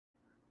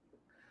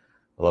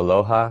Well,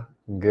 aloha,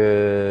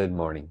 good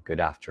morning, good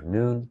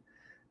afternoon,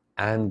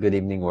 and good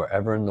evening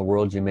wherever in the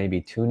world you may be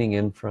tuning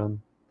in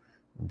from.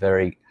 I'm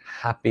very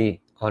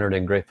happy, honored,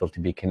 and grateful to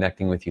be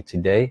connecting with you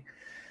today.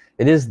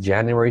 It is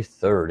January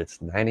 3rd.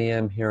 It's 9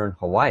 a.m. here in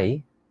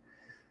Hawaii,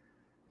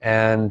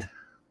 and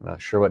I'm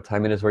not sure what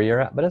time it is where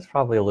you're at, but it's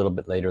probably a little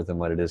bit later than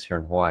what it is here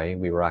in Hawaii.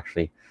 We were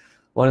actually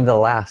one of the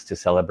last to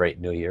celebrate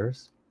New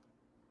Year's.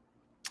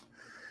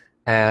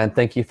 And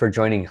thank you for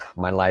joining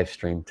my live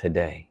stream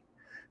today.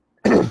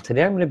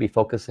 Today I'm going to be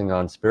focusing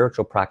on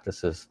spiritual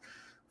practices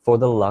for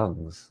the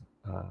lungs,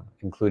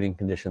 including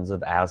conditions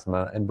of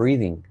asthma and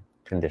breathing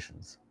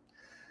conditions.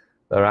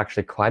 There are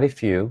actually quite a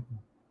few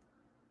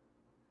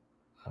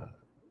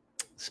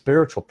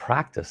spiritual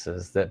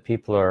practices that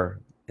people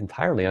are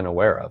entirely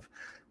unaware of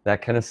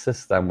that can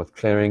assist them with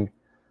clearing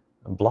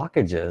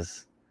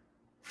blockages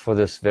for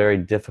this very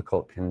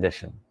difficult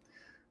condition.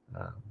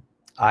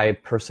 I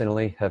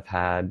personally have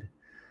had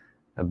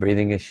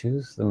breathing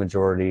issues the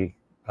majority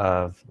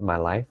of my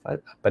life,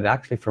 but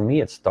actually for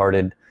me it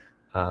started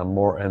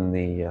more in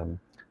the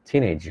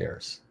teenage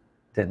years.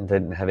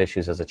 Didn't have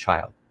issues as a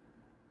child.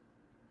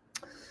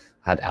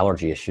 Had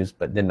allergy issues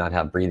but did not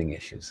have breathing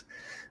issues.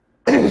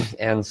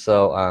 And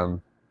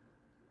so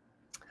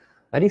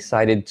I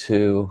decided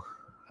to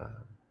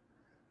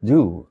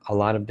do a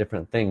lot of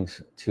different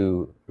things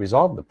to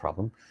resolve the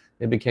problem.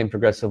 It became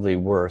progressively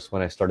worse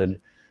when I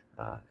started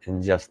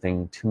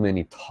ingesting too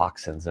many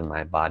toxins in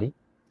my body.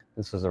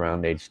 This was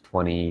around age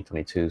 20,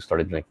 22,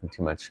 started drinking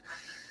too much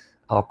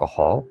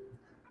alcohol.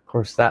 Of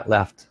course, that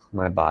left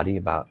my body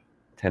about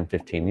 10,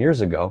 15 years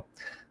ago,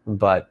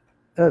 but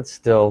it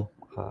still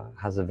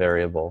has a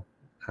variable,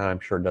 and I'm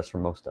sure it does for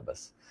most of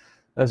us.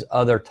 There's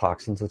other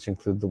toxins, which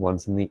include the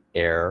ones in the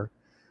air,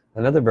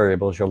 and other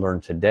variables you'll learn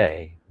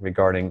today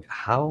regarding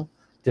how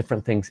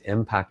different things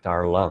impact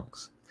our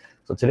lungs.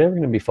 So today we're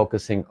going to be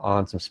focusing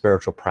on some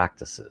spiritual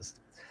practices.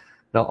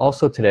 Now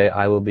also today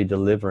I will be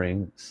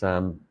delivering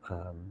some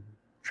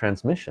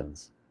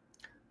transmissions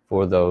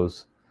for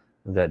those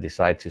that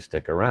decide to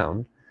stick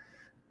around.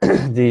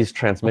 These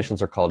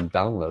transmissions are called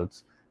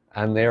downloads,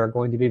 and they are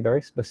going to be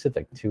very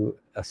specific to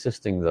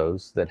assisting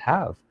those that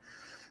have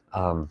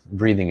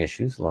breathing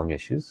issues, lung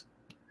issues.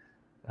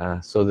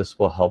 So this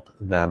will help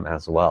them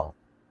as well.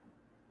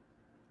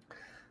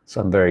 So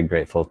I'm very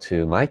grateful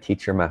to my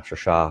teacher, Master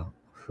Sha,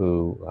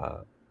 who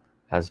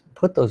has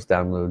put those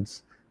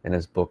downloads in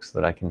his books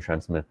that I can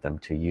transmit them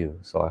to you.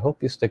 So I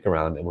hope you stick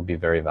around. It will be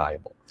very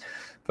valuable.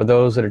 For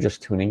those that are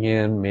just tuning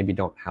in, maybe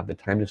don't have the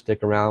time to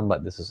stick around,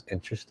 but this is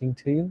interesting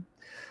to you,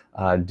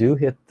 do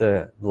hit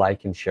the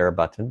like and share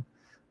button,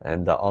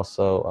 and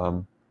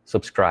also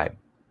subscribe.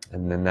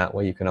 And then that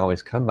way you can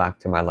always come back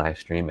to my live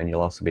stream, and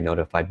you'll also be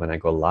notified when I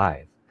go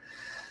live.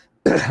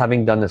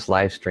 Having done this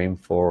live stream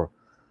for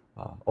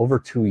over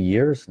 2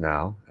 years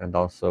now, and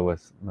also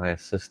with my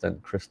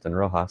assistant Kristen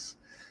Rojas,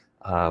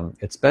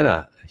 it's been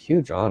a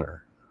huge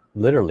honor.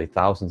 Literally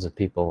thousands of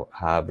people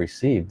have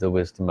received the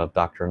wisdom of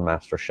Dr. and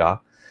Master Sha,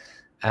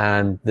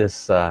 and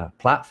this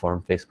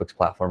platform, Facebook's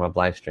platform of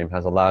live stream,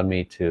 has allowed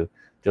me to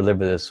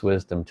deliver this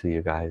wisdom to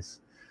you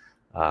guys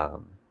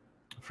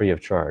free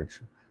of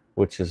charge,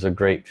 which is a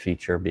great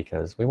feature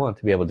because we want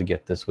to be able to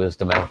get this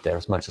wisdom out there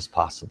as much as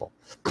possible.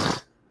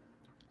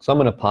 So I'm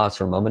going to pause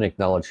for a moment,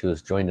 acknowledge who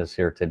has joined us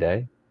here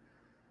today.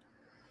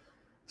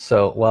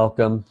 So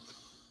welcome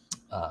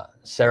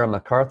Sarah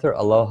MacArthur,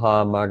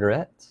 aloha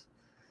Margaret,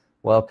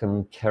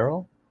 welcome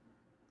Carol,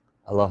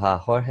 aloha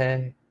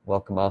Jorge,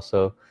 welcome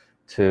also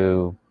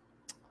to,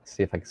 let's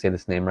see if I can say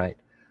this name right,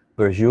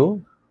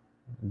 Burjul,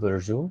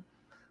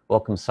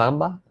 welcome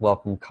Samba,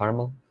 welcome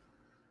Carmel,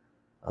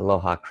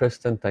 aloha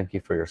Kristen, thank you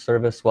for your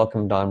service,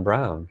 welcome Don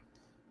Brown,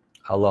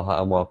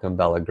 aloha and welcome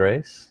Bella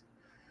Grace,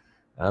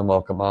 and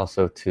welcome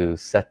also to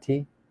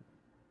Seti,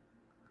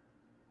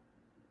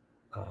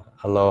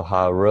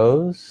 aloha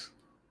Rose,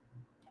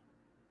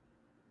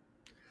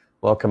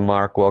 welcome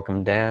Mark,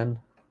 welcome Dan,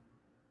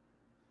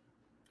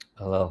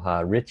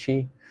 aloha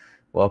Richie,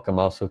 welcome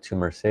also to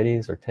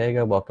Mercedes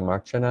Ortega, welcome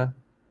Archana,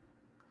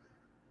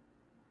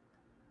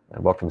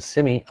 and welcome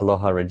Simi,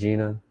 aloha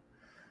Regina,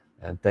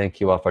 and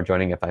thank you all for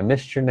joining. If I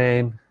missed your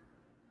name,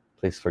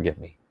 please forgive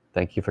me.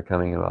 Thank you for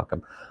coming and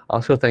welcome.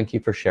 Also thank you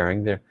for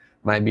sharing. There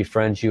might be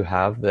friends you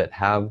have that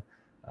have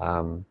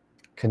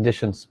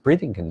conditions,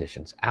 breathing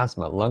conditions,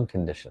 asthma, lung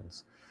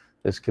conditions.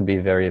 This could be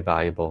very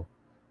valuable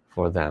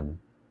for them.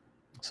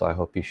 So I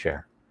hope you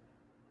share.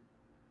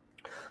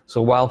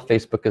 So while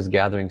Facebook is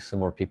gathering some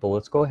more people,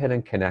 let's go ahead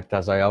and connect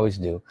as I always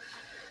do.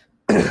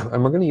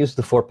 And we're going to use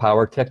the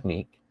 4-power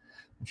technique,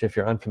 which, if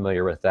you're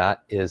unfamiliar with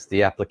that, is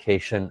the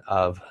application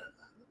of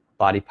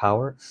body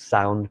power,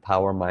 sound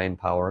power, mind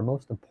power, and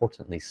most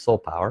importantly soul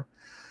power.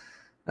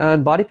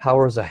 And body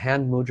power is a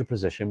hand mudra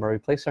position where we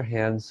place our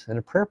hands in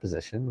a prayer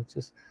position, which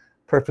is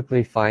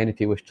perfectly fine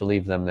if you wish to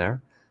leave them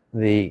there.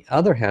 The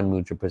other hand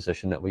mudra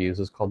position that we use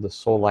is called the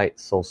soul light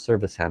soul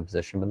service hand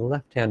position, when the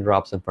left hand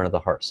drops in front of the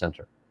heart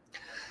center.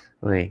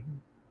 When we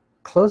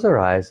close our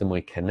eyes and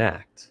we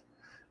connect,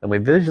 And we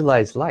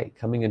visualize light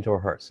coming into our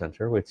heart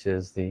center, which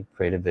is the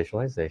creative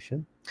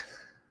visualization.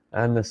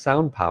 And the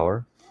sound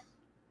power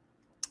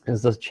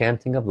is the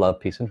chanting of love,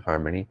 peace, and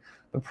harmony.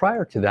 But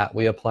prior to that,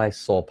 we apply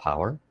soul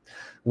power,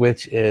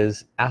 which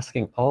is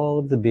asking all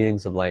of the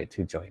beings of light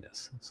to join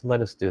us. So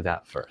let us do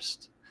that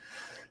first.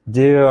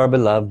 Dear our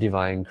beloved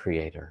divine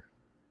creator,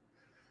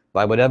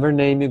 by whatever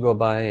name you go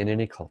by in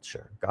any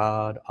culture,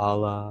 God,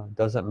 Allah,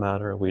 doesn't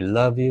matter, we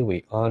love you,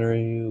 we honor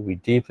you, we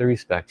deeply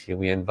respect you.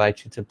 We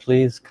invite you to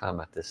please come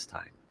at this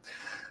time,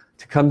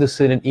 to come to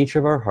sit in each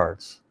of our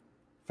hearts,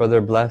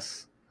 further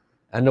bless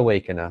and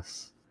awaken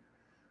us.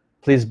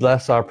 Please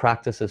bless our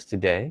practices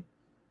today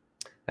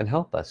and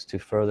help us to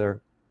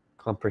further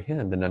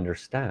comprehend and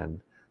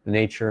understand the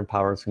nature and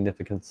power and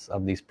significance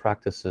of these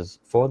practices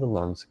for the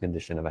lungs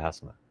condition of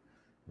asthma.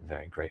 I'm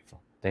very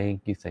grateful.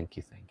 Thank you, thank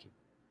you, thank you.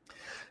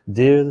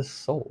 Dear the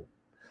soul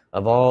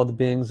of all the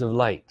beings of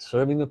light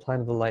serving the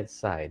planet of the light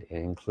side,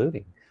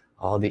 including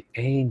all the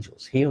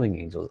angels, healing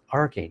angels,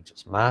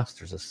 archangels,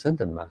 masters,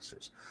 ascended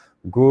masters,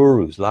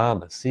 gurus,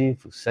 lamas,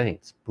 sifu,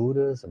 saints,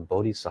 buddhas, and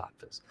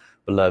bodhisattvas,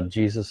 beloved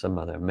Jesus and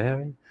Mother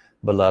Mary,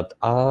 beloved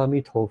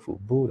Amitofu,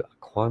 Buddha,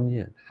 Kuan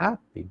Yin,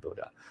 Happy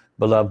Buddha,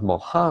 beloved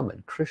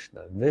Mohammed,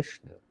 Krishna,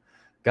 Vishnu,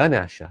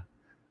 Ganesha,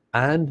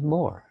 and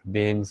more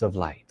beings of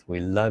light. We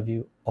love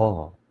you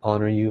all,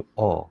 honor you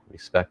all,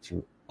 respect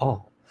you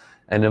all,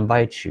 and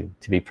invite you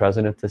to be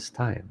present at this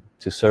time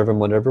to serve in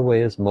whatever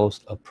way is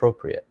most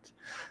appropriate.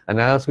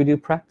 And as we do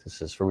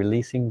practices for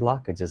releasing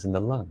blockages in the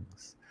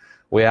lungs,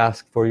 we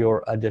ask for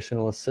your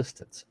additional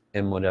assistance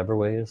in whatever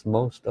way is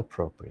most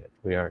appropriate.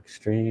 We are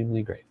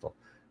extremely grateful.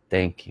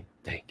 Thank you,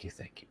 thank you,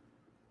 thank you.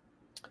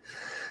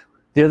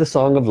 Dear the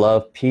song of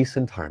love, peace,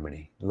 and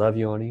harmony, love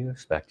you, honor you,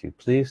 respect you,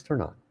 please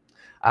turn on.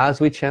 As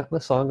we chant the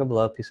song of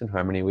love, peace, and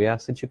harmony, we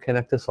ask that you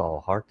connect us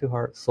all, heart to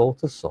heart, soul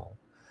to soul.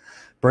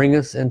 Bring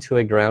us into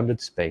a grounded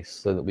space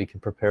so that we can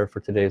prepare for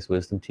today's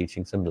wisdom,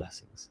 teachings, and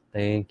blessings.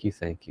 Thank you,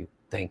 thank you,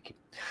 thank you.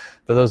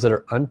 For those that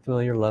are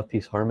unfamiliar, love,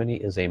 peace, harmony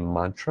is a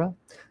mantra.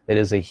 It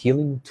is a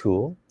healing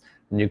tool,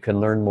 and you can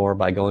learn more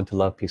by going to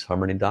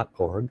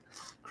lovepeaceharmony.org.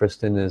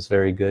 Kristen is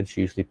very good.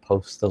 She usually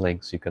posts the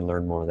links. You can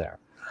learn more there.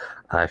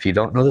 If you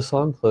don't know the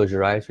song, close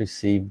your eyes,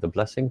 receive the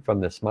blessing from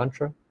this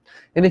mantra.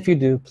 And if you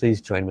do,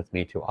 please join with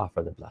me to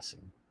offer the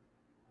blessing.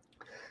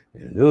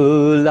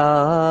 Lula,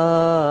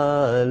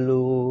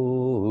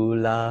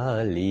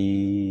 lula,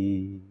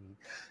 li.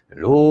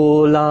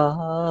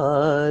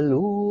 Lula,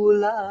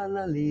 lula,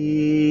 la,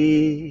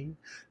 li.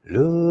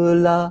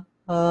 Lula,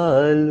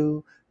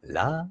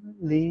 lula,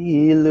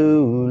 li,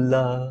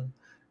 lula.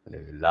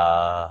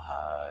 Lula,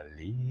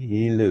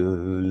 li,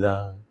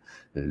 lula.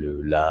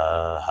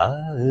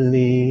 Lula,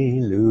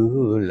 li,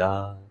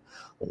 lula.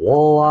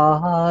 我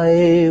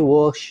爱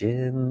我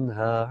心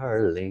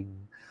儿灵，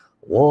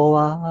我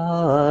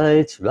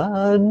爱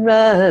纯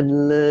然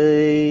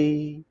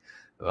泪，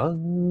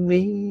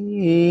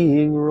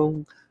明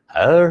容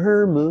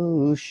耳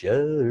目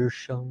舌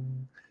生，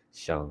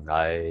相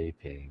爱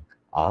平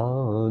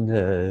安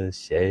和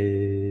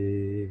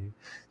谐，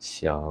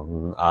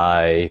相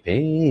爱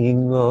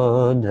平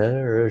安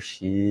和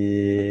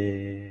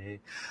谐。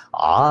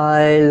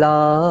I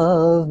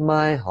love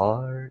my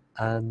heart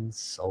and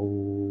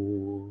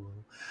soul.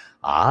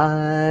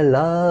 I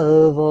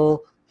love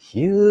all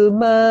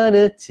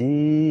humanity.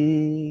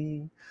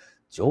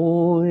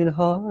 Join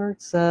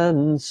hearts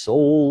and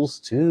souls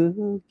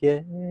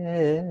together.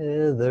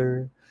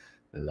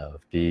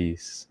 Love,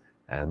 peace,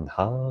 and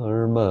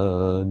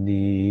harmony.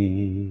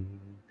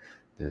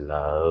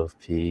 Love,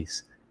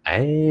 peace,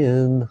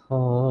 and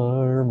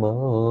harmony.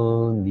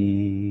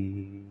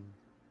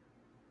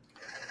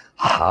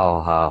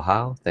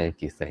 How,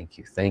 thank you, thank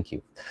you, thank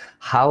you.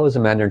 How is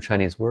a Mandarin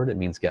Chinese word. It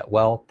means get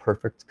well,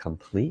 perfect,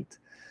 complete.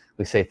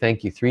 We say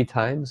thank you 3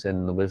 times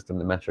in the wisdom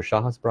that Master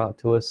Sha has brought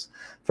to us.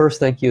 First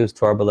thank you is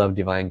to our beloved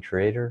divine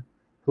creator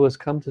who has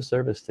come to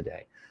serve us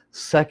today.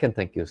 Second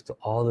thank you is to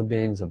all the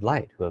beings of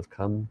light who have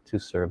come to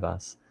serve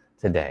us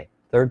today.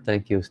 Third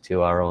thank you is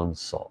to our own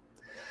soul.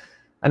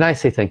 And I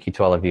say thank you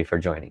to all of you for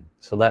joining.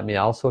 So let me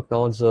also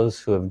acknowledge those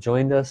who have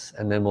joined us,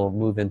 and then we'll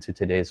move into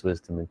today's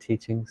wisdom and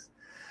teachings.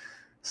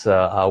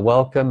 So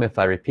welcome. If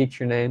I repeat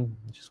your name,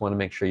 just want to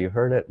make sure you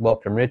heard it.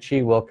 Welcome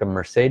Richie, welcome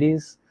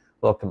Mercedes,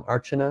 welcome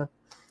Archana,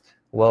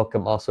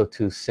 welcome also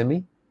to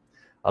Simi,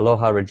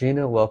 aloha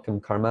Regina, welcome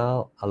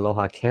Carmel,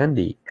 aloha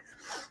Candy,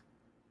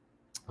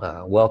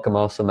 welcome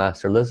also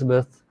Master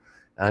Elizabeth,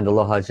 and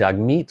aloha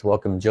Jagmeet,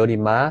 welcome Jody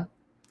Ma,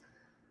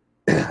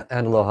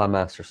 and aloha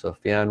Master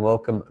Sophia, and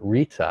welcome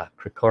Rita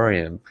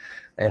Krikorian.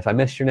 If I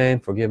missed your name,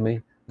 forgive me.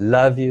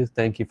 Love you,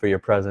 thank you for your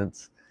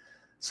presence.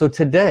 So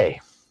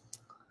today,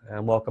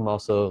 and welcome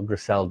also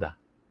Griselda.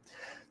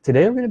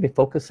 Today we're going to be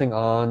focusing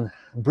on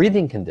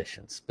breathing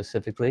conditions,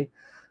 specifically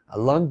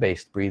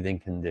lung-based breathing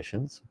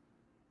conditions.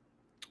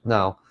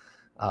 Now,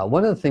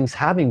 one of the things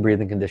having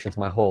breathing conditions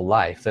my whole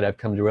life that I've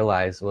come to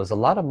realize was a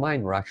lot of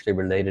mine were actually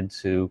related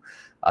to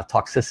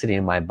toxicity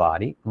in my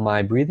body.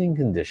 My breathing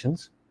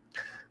conditions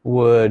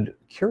would,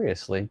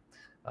 curiously,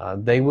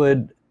 they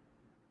would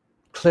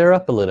clear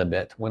up a little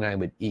bit when I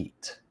would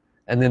eat,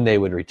 and then they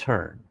would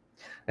return.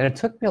 And it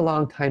took me a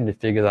long time to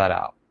figure that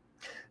out.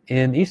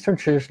 In Eastern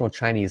traditional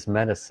Chinese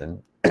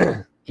medicine,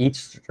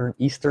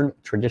 Eastern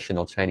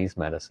traditional Chinese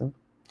medicine,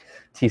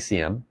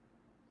 TCM,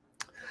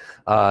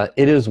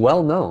 it is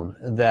well known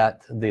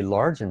that the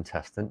large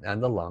intestine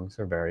and the lungs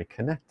are very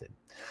connected.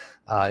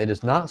 It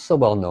is not so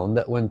well known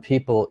that when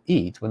people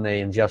eat, when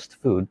they ingest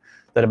food,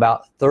 that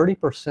about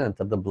 30%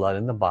 of the blood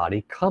in the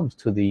body comes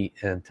to the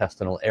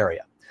intestinal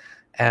area.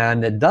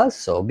 And it does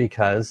so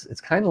because it's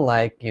kind of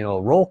like, you know,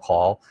 roll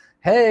call.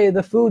 Hey,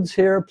 the food's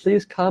here,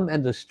 please come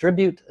and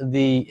distribute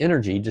the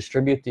energy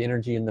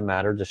in the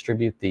matter,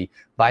 distribute the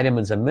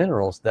vitamins and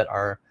minerals that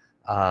are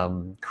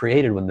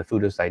created when the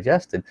food is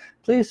digested.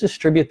 Please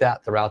distribute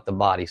that throughout the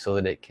body so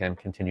that it can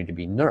continue to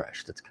be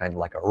nourished. It's kind of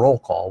like a roll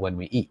call when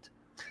we eat.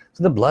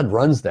 So the blood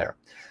runs there.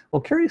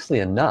 Well, curiously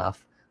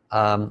enough,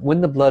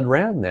 when the blood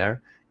ran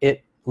there,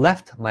 it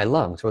left my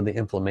lungs where the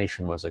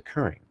inflammation was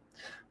occurring.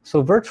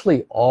 So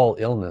virtually all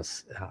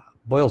illness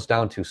boils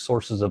down to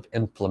sources of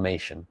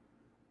inflammation,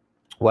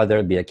 whether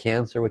it be a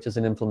cancer, which is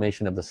an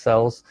inflammation of the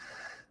cells,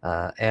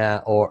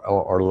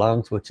 or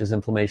lungs, which is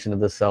inflammation of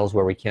the cells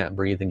where we can't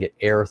breathe and get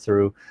air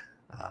through.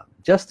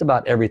 Just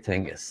about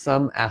everything is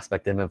some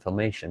aspect of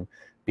inflammation,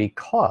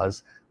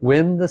 because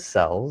when the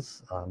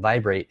cells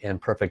vibrate in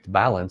perfect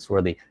balance,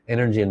 where the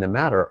energy and the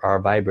matter are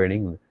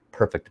vibrating in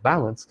perfect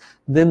balance,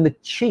 then the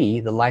chi,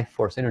 the life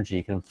force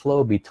energy, can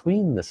flow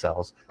between the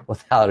cells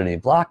without any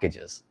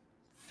blockages.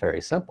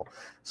 Very simple.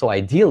 So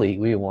ideally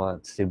we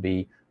want to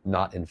be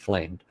not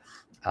inflamed.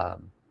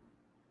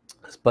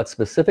 But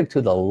specific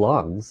to the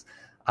lungs,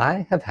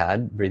 I have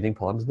had breathing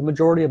problems the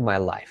majority of my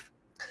life.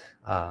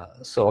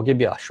 So I'll give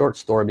you a short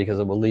story because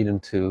it will lead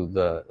into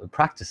the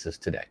practices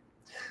today.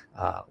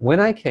 When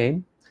I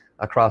came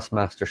across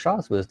Master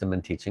Sha's wisdom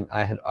and teaching,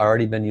 I had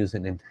already been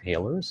using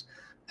inhalers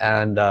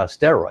and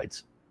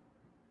steroids.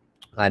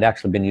 I'd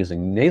actually been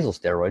using nasal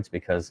steroids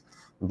because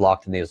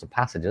blocked the nasal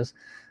passages,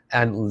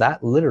 and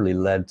that literally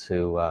led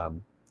to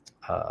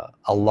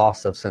a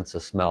loss of sense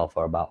of smell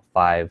for about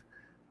 5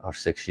 or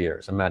 6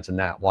 years. Imagine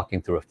that,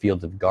 walking through a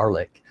field of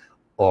garlic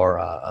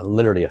or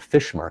literally a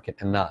fish market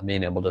and not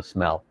being able to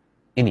smell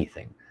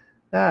anything.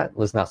 That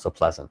was not so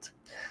pleasant.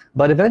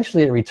 But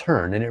eventually it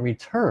returned, and it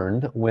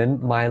returned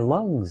when my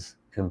lungs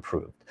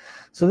improved.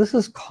 So this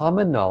is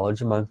common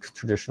knowledge amongst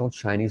traditional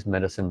Chinese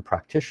medicine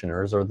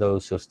practitioners, or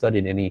those who have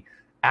studied any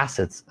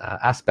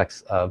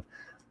aspects of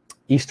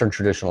Eastern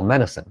traditional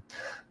medicine.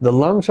 The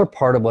lungs are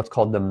part of what's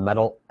called the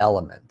metal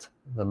element.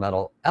 The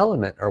metal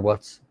element are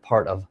what's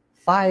part of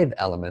 5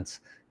 elements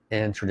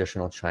in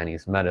traditional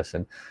Chinese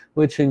medicine,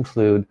 which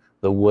include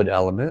the wood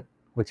element,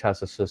 which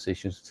has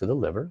associations to the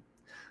liver,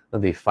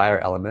 the fire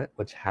element,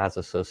 which has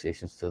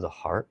associations to the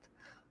heart,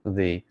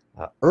 the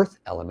earth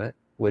element,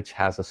 which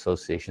has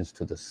associations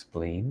to the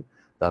spleen,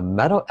 the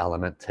metal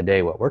element,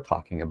 today what we're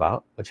talking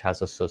about, which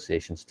has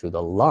associations to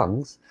the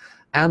lungs,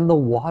 and the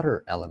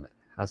water element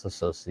has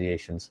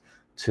associations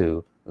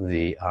to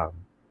the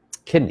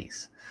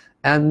kidneys.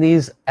 And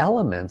these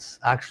elements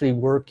actually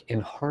work in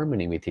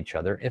harmony with each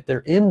other. If they're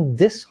in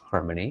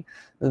disharmony,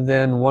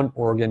 then one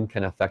organ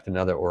can affect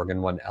another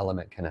organ, one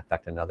element can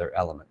affect another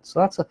element. So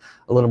that's a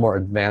little more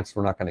advanced.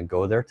 We're not going to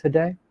go there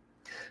today.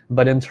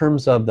 But in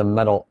terms of the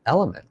metal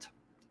element,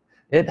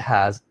 it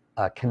has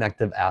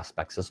connective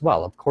aspects as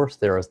well. Of course,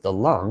 there is the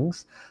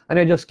lungs, and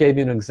I just gave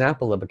you an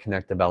example of a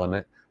connective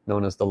element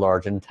known as the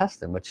large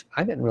intestine, which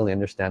I didn't really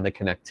understand the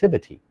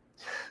connectivity.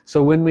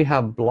 So when we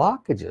have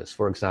blockages,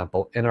 for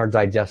example, in our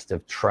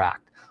digestive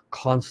tract,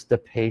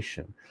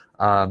 constipation,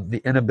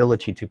 the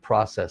inability to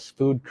process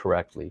food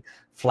correctly,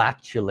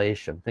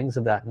 flatulation, things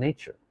of that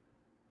nature,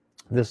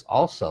 this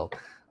also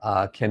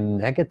can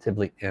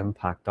negatively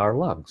impact our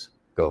lungs.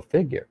 Go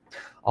figure.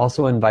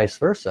 Also, and vice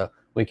versa,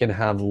 we can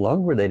have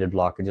lung-related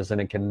blockages and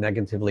it can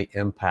negatively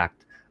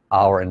impact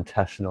our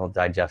intestinal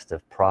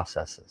digestive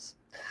processes.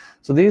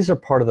 So these are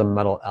part of the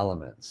metal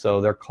element.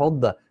 So they're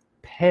called the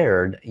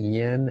paired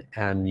yin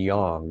and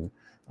yang,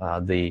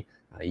 the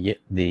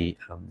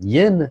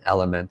yin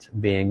element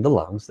being the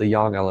lungs, the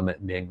yang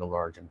element being the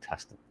large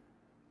intestine.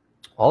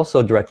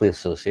 Also directly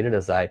associated,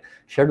 as I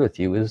shared with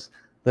you, is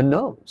the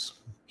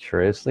nose.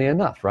 Curiously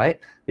enough, right?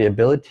 The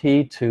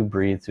ability to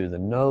breathe through the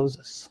nose,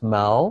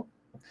 smell,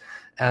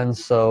 and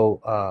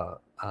so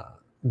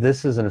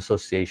this is an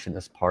association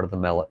as part of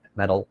the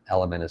metal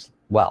element as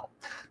well.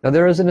 Now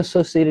there is an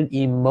associated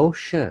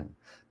emotion.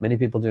 Many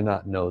people do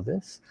not know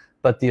this,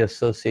 but the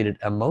associated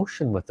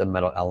emotion with the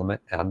metal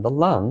element and the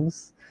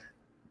lungs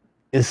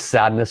is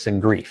sadness and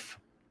grief.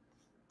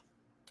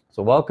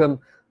 So welcome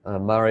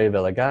Mari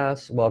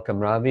Villegas, welcome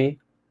Ravi,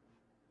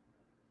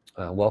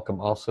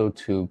 welcome also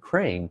to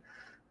Crane,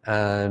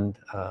 and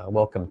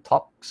welcome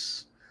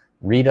Tox,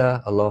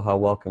 Rita, aloha,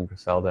 welcome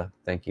Griselda,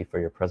 thank you for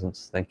your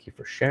presence, thank you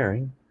for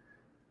sharing.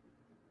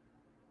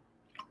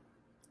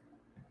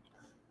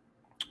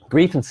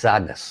 Grief and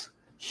sadness,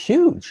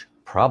 huge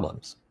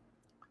problems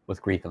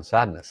with grief and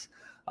sadness.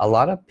 A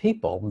lot of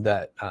people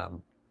that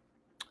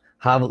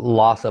have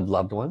loss of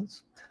loved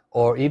ones,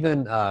 or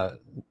even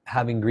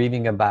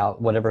grieving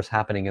about whatever's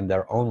happening in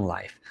their own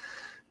life.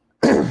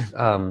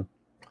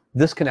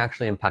 This can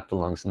actually impact the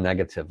lungs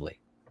negatively.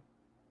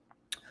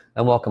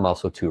 And welcome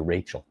also to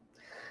Rachel.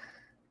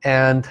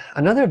 And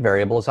another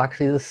variable is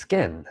actually the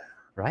skin,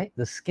 right?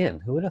 The skin.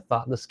 Who would have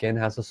thought the skin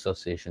has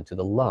association to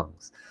the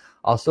lungs?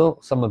 Also,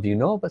 some of you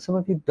know, but some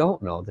of you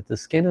don't know, that the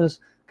skin is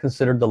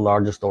considered the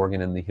largest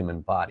organ in the human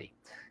body.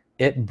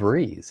 It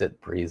breathes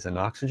in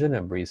oxygen,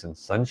 it breathes in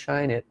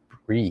sunshine, it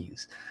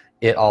breathes.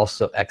 It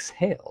also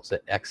exhales.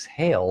 It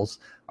exhales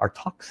our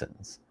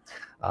toxins.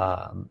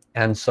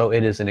 And so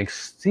it is an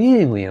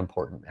extremely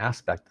important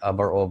aspect of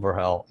our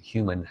overall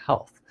human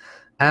health.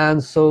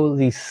 And so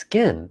the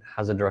skin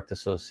has a direct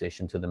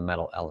association to the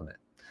metal element.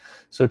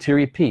 So to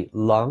repeat,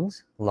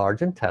 lungs,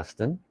 large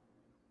intestine,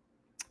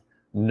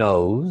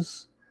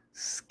 nose,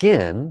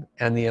 skin,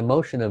 and the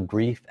emotion of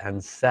grief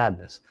and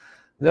sadness.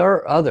 There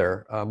are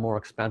other more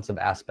expansive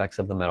aspects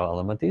of the metal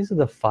element. These are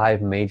the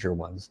 5 major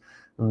ones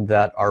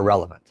that are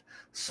relevant.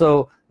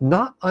 So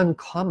not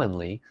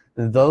uncommonly,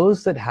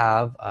 those that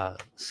have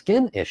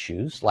skin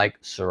issues like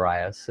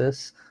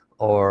psoriasis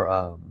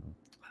or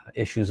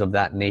issues of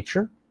that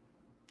nature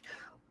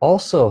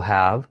also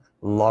have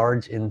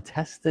large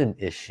intestine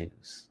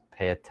issues.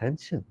 Pay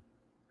attention.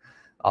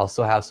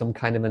 Also have some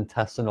kind of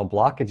intestinal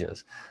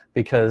blockages,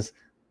 because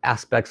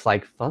aspects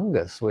like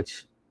fungus,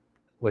 which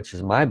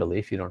is my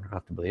belief, you don't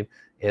have to believe,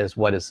 is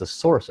what is the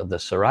source of the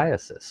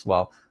psoriasis.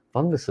 Well,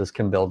 funguses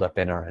can build up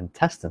in our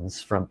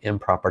intestines from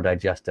improper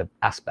digestive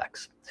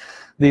aspects.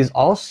 These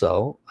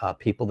also,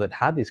 people that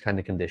have these kind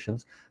of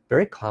conditions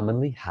very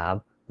commonly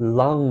have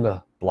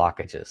lung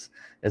blockages.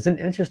 Isn't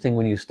it interesting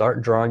when you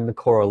start drawing the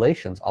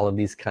correlations, all of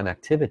these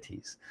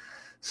connectivities?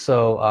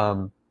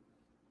 So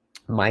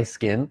my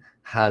skin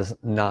has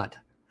not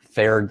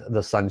fared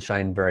the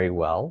sunshine very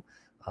well.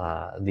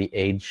 The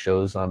age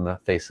shows on the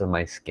face of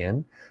my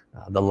skin.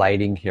 The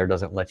lighting here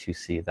doesn't let you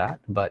see that,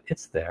 but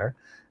it's there.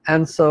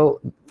 And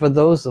so for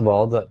those of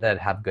all that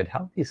have good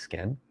healthy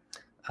skin,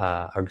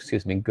 or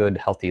excuse me, good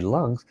healthy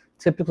lungs,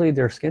 typically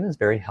their skin is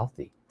very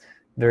healthy.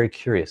 Very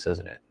curious,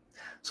 isn't it?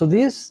 So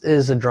this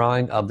is a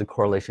drawing of the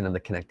correlation and the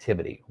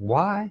connectivity.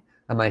 Why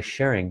am I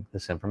sharing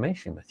this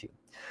information with you?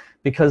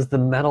 Because the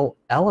metal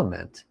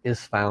element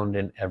is found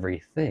in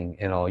everything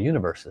in all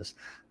universes.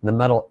 The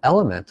metal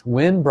element,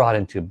 when brought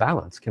into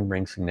balance, can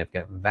bring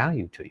significant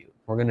value to you.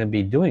 We're going to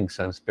be doing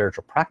some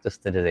spiritual practice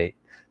today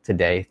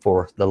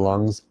for the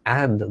lungs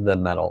and the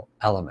metal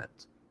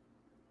element.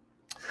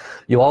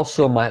 You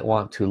also might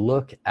want to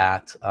look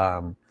at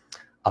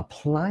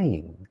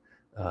applying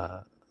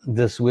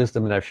this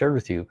wisdom that I've shared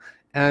with you,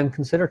 and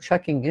consider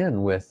checking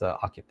in with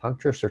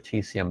acupuncturists or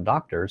TCM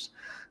doctors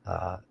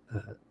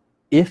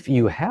if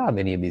you have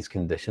any of these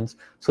conditions,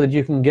 so that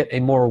you can get a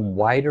more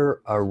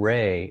wider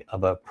array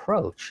of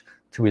approach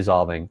to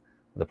resolving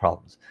the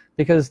problems.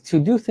 Because to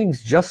do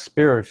things just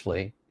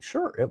spiritually,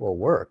 sure, it will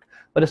work,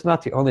 but it's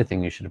not the only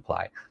thing you should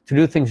apply. To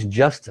do things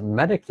just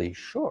medically,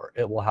 sure,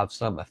 it will have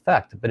some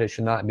effect, but it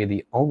should not be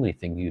the only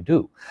thing you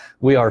do.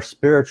 We are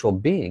spiritual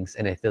beings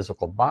in a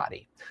physical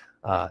body.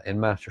 In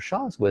Master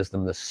Sha's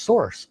wisdom, the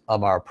source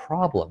of our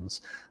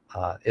problems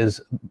is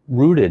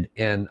rooted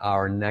in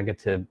our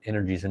negative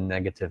energies and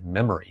negative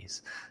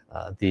memories,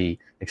 the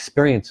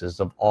experiences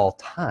of all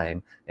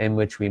time in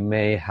which we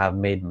may have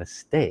made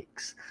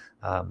mistakes.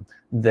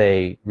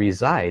 They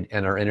reside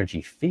in our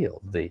energy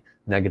field, the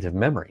negative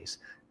memories.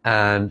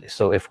 And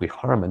so if we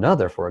harm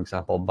another, for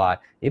example,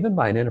 even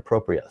by an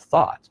inappropriate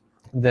thought,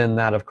 then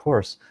that of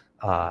course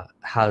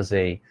has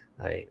a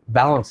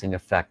balancing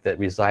effect that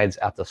resides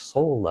at the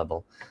soul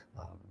level,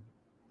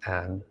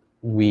 and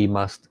we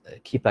must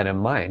keep that in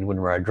mind when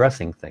we're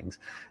addressing things.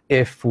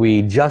 If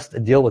we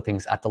just deal with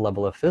things at the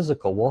level of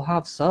physical, we'll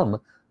have some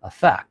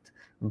effect,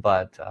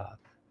 but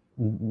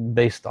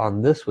based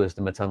on this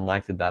wisdom, it's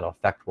unlikely that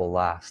effect will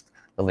last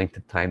the length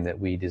of time that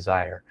we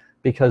desire,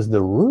 because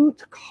the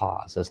root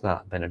cause has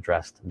not been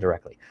addressed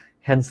directly,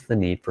 hence the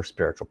need for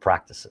spiritual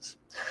practices.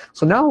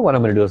 So now what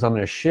I'm going to do is I'm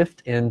going to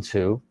shift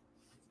into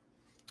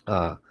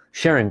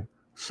sharing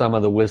some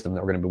of the wisdom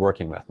that we're going to be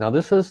working with. Now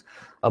this is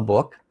a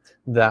book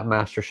that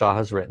Master Sha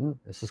has written.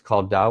 This is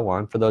called Tao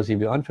Wan. For those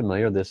of you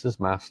unfamiliar, this is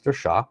Master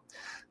Sha.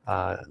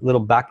 Little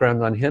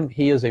background on him: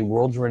 he is a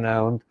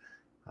world-renowned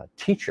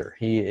teacher.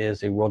 He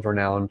is a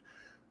world-renowned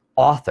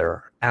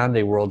author and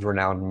a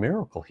world-renowned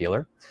miracle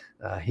healer.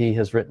 He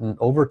has written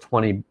over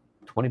 20,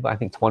 I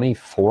think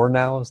 24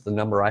 now is the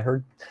number I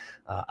heard.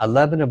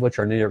 11 of which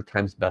are New York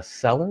Times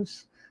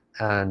bestsellers,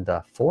 and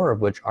 4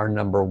 of which are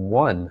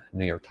 #1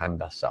 New York Times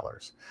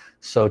bestsellers.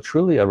 So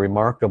truly a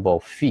remarkable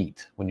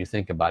feat when you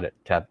think about it.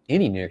 To have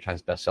any New York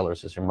Times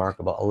bestsellers is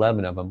remarkable.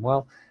 11 of them,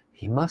 well,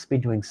 he must be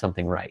doing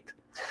something right.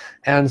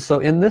 And so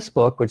in this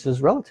book, which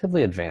is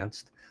relatively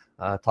advanced,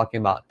 talking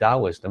about Tao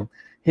wisdom,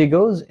 he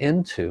goes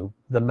into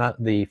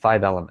the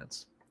 5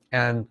 elements,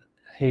 and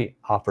he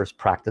offers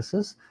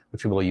practices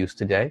which we will use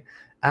today,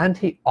 and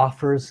he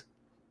offers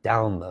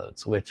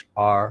downloads which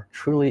are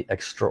truly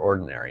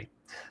extraordinary.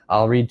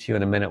 I'll read to you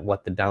in a minute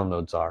what the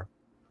downloads are.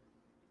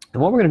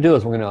 And what we're going to do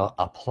is we're going to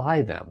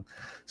apply them.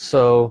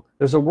 So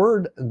there's a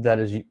word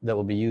that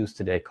will be used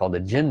today called a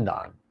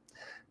jindan.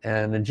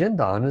 And the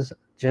jindan is,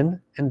 jin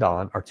and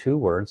dan are two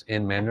words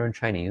in Mandarin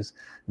Chinese.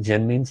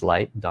 Jin means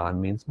light, dan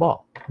means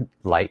ball,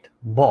 light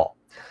ball.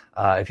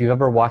 If you've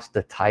ever watched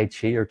the Tai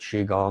Chi or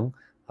Qigong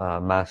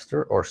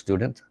master or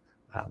student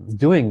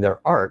doing their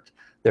art,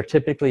 they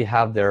typically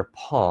have their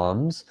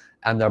palms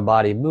and their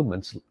body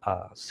movements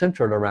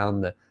centered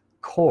around the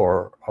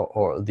core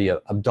or the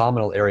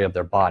abdominal area of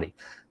their body.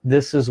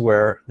 This is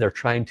where they're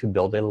trying to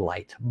build a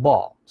light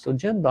ball. So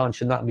jindan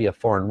should not be a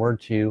foreign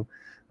word to you.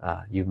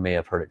 You may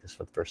have heard it just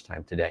for the first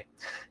time today.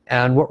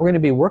 And what we're going to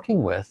be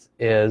working with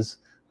is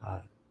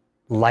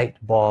light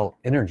ball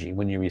energy.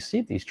 When you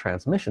receive these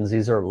transmissions,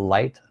 these are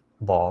light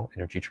ball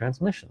energy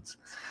transmissions.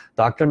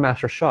 Dr.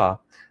 Master Sha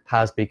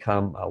has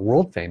become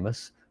world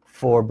famous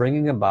for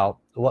bringing about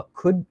what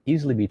could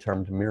easily be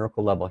termed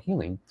miracle level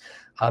healing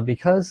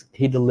because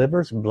he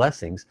delivers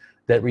blessings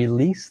that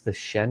release the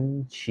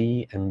Shen,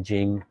 Qi, and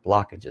Jing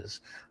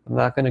blockages. I'm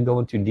not going to go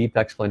into deep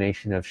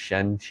explanation of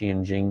Shen, Qi,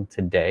 and Jing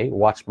today.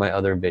 Watch my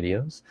other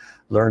videos.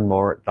 Learn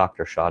more at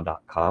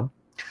drsha.com.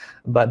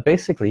 But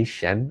basically,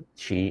 Shen,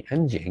 Qi,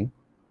 and Jing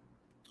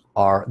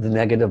are the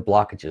negative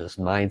blockages,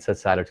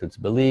 mindsets, attitudes,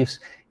 beliefs,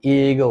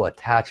 ego,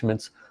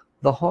 attachments,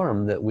 the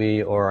harm that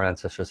we or our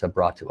ancestors have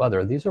brought to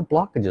others. These are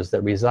blockages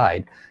that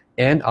reside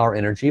in our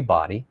energy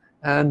body,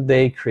 and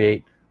they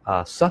create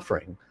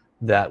suffering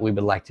that we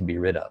would like to be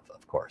rid of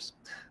course.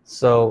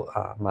 So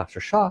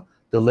Master Sha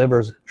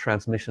delivers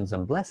transmissions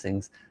and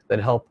blessings that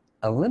help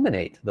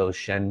eliminate those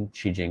Shen,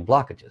 Qi, Jing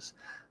blockages.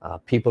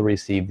 People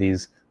receive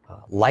these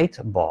light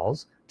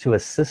balls to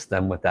assist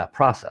them with that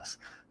process.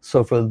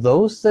 So for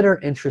those that are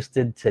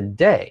interested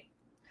today,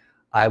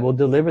 I will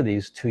deliver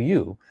these to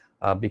you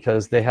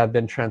because they have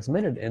been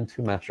transmitted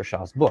into Master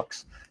Sha's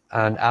books.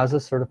 And as a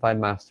certified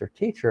master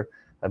teacher,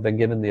 I've been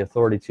given the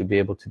authority to be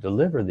able to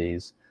deliver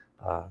these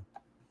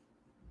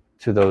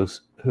to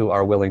those who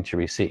are willing to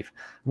receive.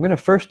 I'm going to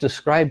first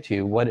describe to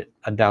you what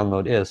a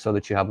download is so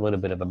that you have a little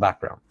bit of a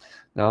background.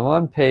 Now I'm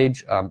on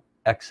page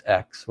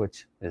XX,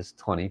 which is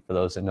 20 for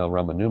those that know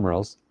Roman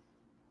numerals.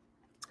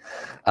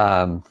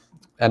 And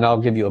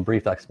I'll give you a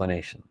brief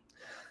explanation.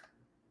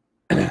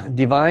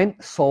 Divine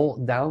soul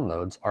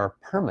downloads are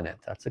permanent.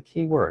 That's a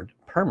key word,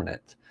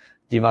 permanent.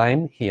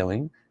 Divine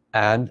healing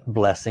and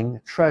blessing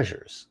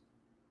treasures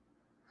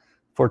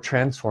for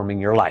transforming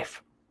your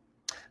life.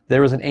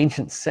 There is an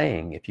ancient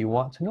saying, if you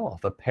want to know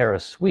if a pear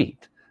is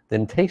sweet,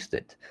 then taste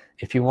it.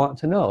 If you want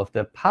to know if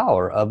the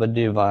power of a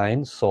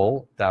divine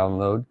soul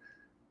download,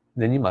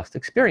 then you must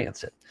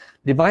experience it.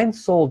 Divine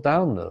soul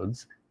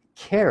downloads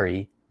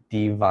carry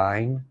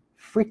divine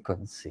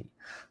frequency.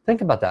 Think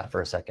about that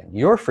for a second.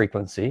 Your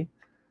frequency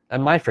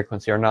and my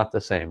frequency are not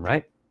the same,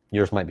 right?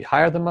 Yours might be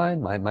higher than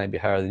mine might be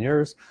higher than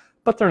yours,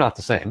 but they're not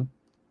the same.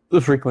 The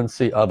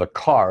frequency of a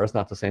car is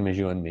not the same as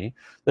you and me.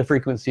 The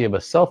frequency of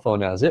a cell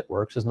phone as it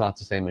works is not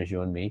the same as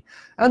you and me.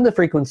 And the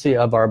frequency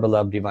of our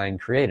beloved divine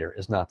creator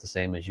is not the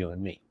same as you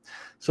and me.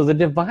 So the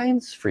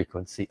divine's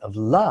frequency of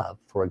love,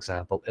 for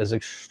example, is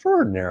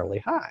extraordinarily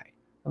high.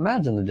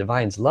 Imagine the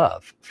divine's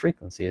love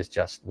frequency is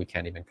just, we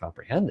can't even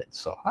comprehend it,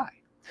 so high.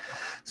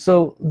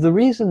 So the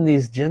reason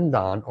these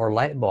jindan or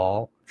light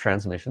ball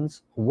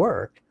transmissions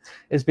work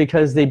is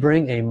because they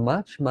bring a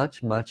much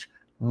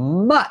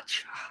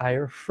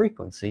higher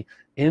frequency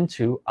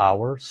into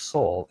our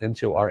soul,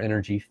 into our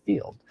energy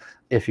field,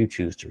 if you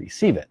choose to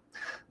receive it.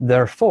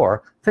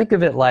 Therefore, think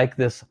of it like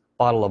this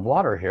bottle of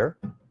water here,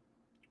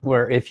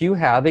 where if you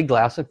have a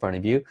glass in front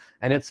of you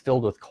and it's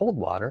filled with cold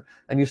water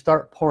and you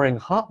start pouring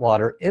hot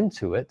water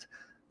into it,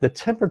 the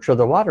temperature of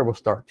the water will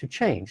start to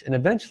change, and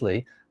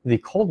eventually the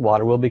cold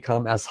water will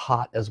become as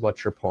hot as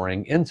what you're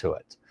pouring into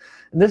it.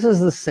 And this is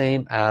the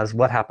same as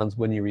what happens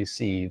when you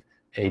receive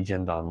a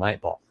jindan light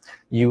ball.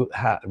 You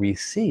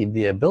receive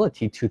the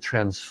ability to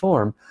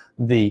transform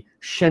the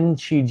Shen,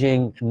 Qi,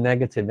 Jing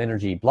negative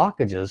energy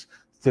blockages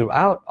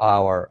throughout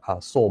our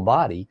soul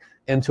body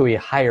into a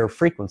higher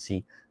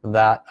frequency,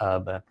 that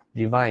of a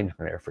divine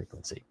higher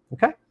frequency.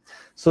 Okay,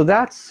 so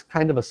that's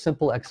kind of a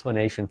simple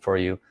explanation for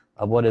you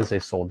of what is a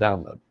soul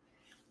download.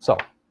 So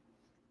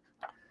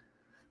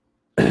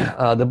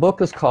the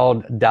book is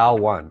called Tao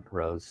 1,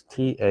 Rose,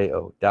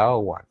 T-A-O, Tao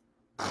 1.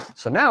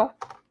 So now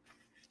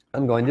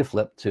I'm going to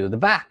flip to the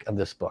back of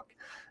this book,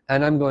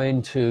 and I'm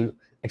going to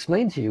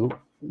explain to you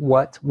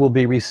what will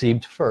be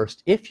received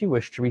first if you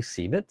wish to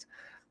receive it,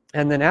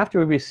 and then after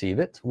we receive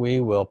it we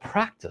will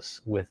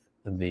practice with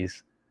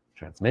these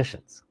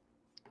transmissions.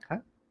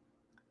 Okay,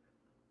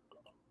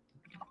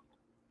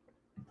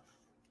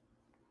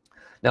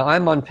 now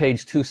I'm on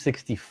page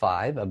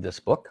 265 of this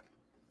book,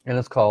 and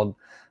it's called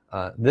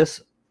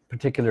this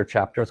particular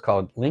chapter is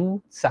called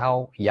Ling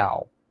Cao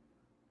Yao.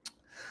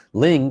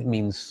 Ling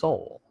means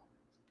soul,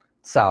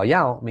 Cao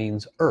Yao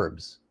means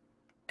herbs.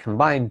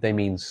 Combined they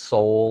mean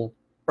soul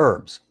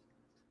herbs.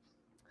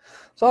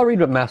 So I'll read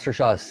what Master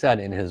Sha has said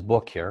in his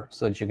book here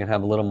so that you can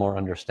have a little more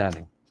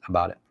understanding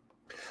about it.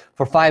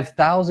 For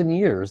 5,000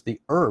 years, the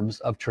herbs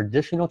of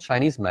traditional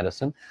Chinese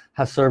medicine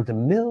have served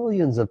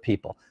millions of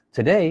people.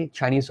 Today,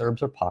 Chinese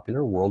herbs are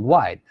popular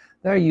worldwide.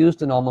 They're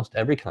used in almost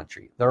every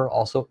country. There are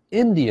also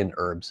Indian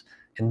herbs,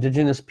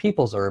 indigenous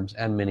peoples herbs,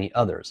 and many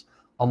others.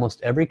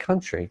 Almost every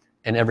country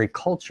and every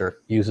culture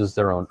uses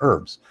their own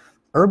herbs.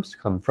 Herbs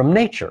come from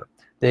nature.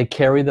 They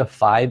carry the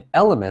 5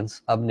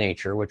 elements of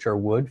nature, which are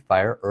wood,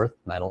 fire, earth,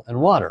 metal, and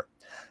water.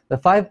 The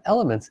 5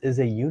 elements is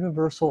a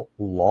universal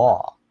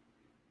law.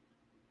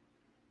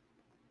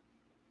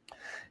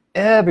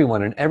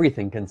 Everyone and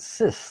everything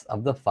consists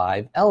of the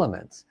 5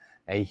 elements.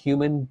 A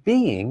human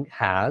being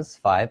has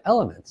 5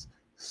 elements.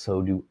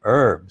 So do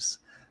herbs.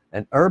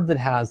 An herb that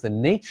has the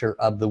nature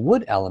of the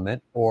wood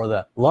element or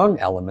the lung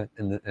element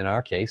in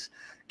our case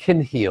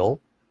can heal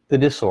the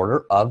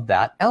disorder of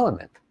that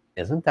element.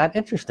 Isn't that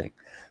interesting?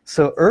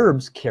 So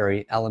herbs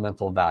carry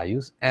elemental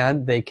values,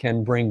 and they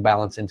can bring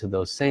balance into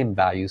those same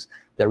values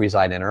that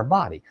reside in our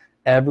body.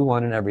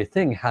 Everyone and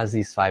everything has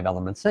these 5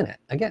 elements in it.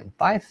 Again,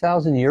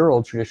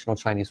 5,000-year-old traditional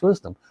Chinese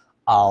wisdom,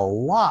 a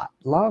lot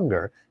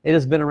longer. It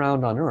has been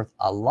around on earth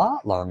a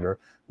lot longer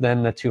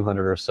than the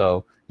 200 or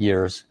so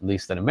years, at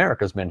least that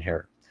America's been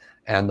here,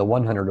 and the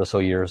 100 or so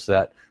years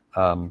that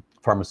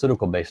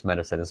pharmaceutical-based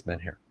medicine has been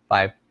here.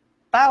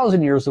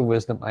 5,000 years of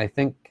wisdom. I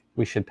think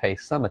we should pay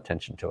some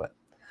attention to it.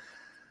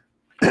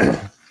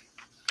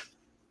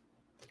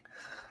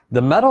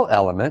 The metal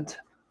element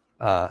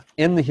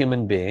in the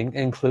human being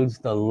includes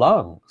the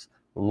lungs,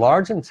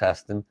 large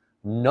intestine,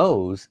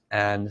 nose,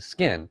 and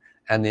skin,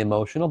 and the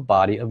emotional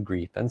body of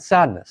grief and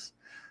sadness.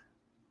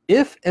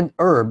 If an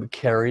herb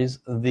carries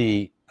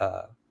the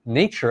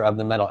nature of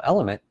the metal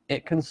element,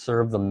 it can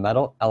serve the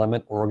metal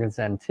element organs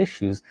and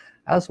tissues,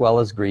 as well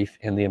as grief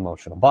in the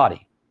emotional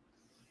body.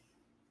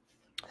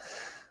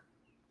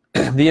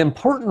 The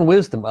important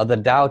wisdom of the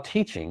Tao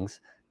teachings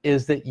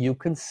is that you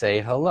can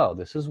say hello.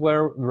 This is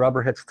where the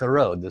rubber hits the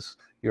road.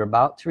 You're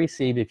about to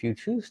receive, if you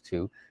choose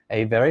to,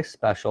 a very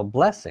special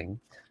blessing,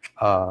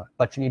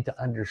 but you need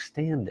to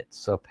understand it,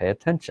 so pay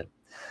attention.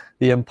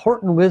 The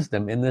important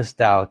wisdom in this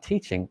Tao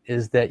teaching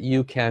is that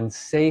you can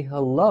say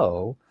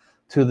hello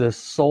to the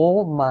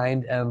soul,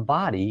 mind, and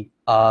body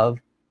of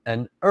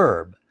an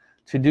herb,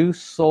 to do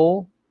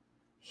soul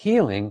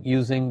healing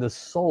using the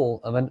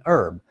soul of an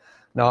herb.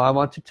 Now I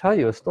want to tell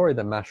you a story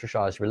that Master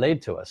Sha has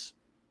relayed to us.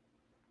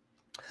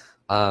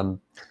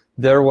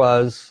 There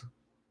was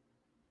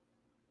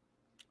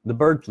the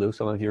bird flu,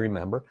 some of you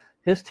remember.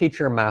 His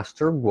teacher,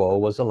 Master Guo,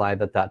 was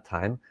alive at that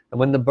time, and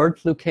when the bird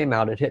flu came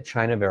out, it hit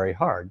China very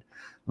hard.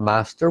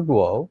 Master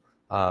Guo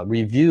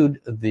reviewed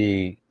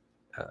the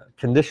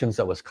conditions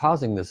that was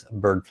causing this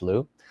bird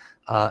flu,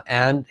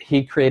 and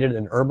he created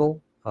an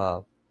herbal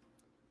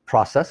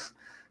process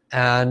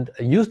and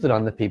used it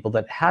on the people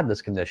that had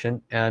this condition,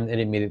 and it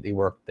immediately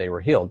worked. They were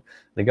healed.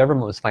 The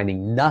government was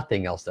finding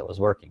nothing else that was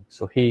working,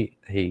 so he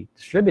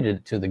distributed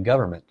it to the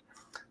government.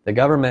 The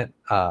government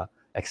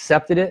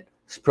accepted it,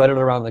 spread it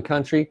around the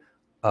country.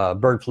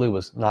 Bird flu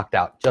was knocked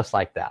out just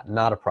like that,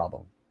 not a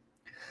problem.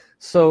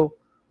 So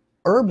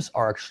herbs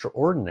are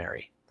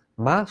extraordinary.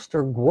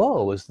 Master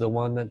Guo is the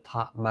one that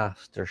taught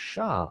Master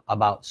Sha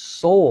about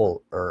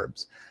soul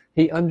herbs.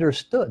 He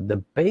understood the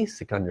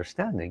basic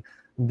understanding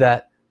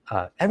that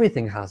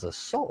everything has a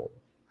soul,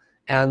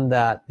 and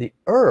that the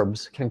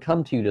herbs can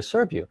come to you to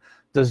serve you.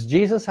 Does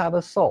Jesus have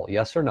a soul?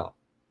 Yes or no?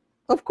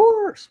 Of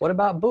course. What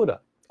about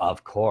Buddha?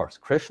 Of course.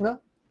 Krishna?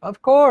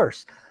 Of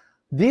course.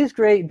 These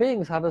great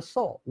beings have a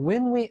soul.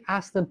 When we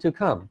ask them to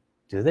come,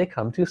 do they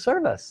come to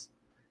serve us?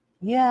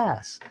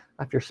 Yes.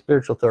 If your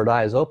spiritual third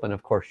eye is open,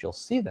 of course you'll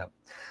see them,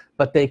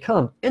 but they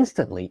come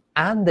instantly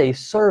and they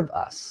serve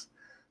us.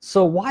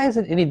 So why is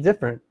it any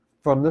different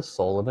from the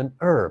soul of an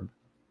herb?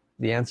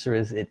 The answer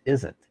is it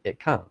isn't. It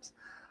comes.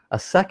 A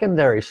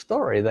secondary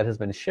story that has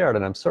been shared,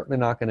 and I'm certainly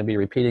not going to be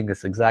repeating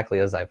this exactly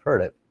as I've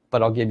heard it,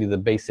 but I'll give you the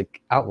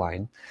basic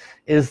outline,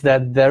 is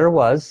that there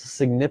was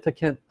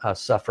significant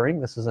suffering.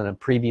 This is in a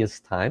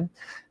previous time,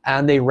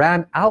 and they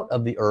ran out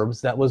of the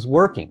herbs that was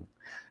working.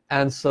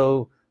 And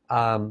so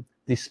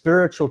the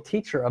spiritual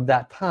teacher of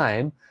that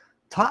time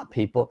taught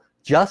people,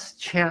 just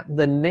chant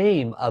the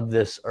name of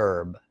this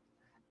herb.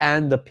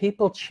 And the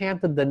people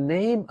chanted the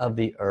name of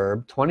the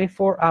herb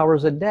 24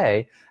 hours a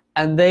day,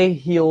 and they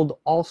healed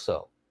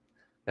also.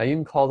 Now you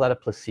can call that a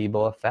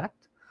placebo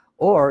effect,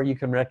 or you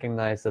can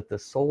recognize that the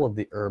soul of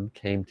the herb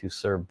came to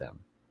serve them.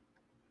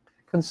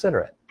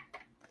 Consider it.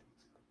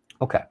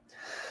 Okay,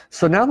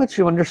 so now that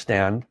you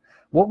understand,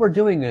 what we're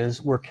doing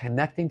is we're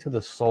connecting to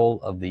the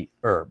soul of the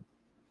herb.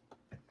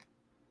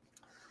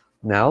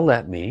 Now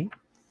let me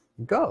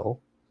go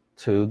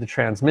to the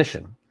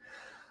transmission.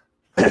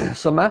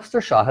 So Master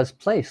Sha has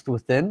placed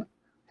within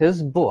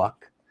his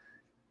book,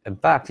 in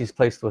fact he's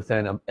placed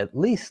within at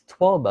least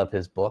 12 of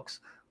his books,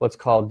 what's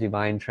called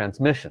divine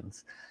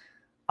transmissions.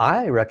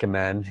 I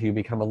recommend you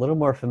become a little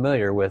more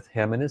familiar with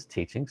him and his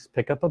teachings.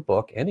 Pick up a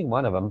book, any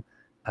one of them.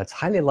 It's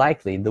highly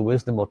likely the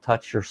wisdom will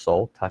touch your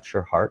soul, touch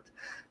your heart.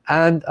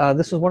 And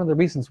this is one of the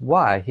reasons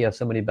why he has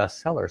so many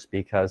bestsellers,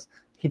 because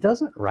he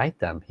doesn't write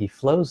them, he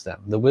flows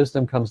them. The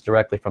wisdom comes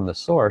directly from the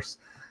source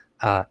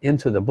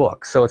into the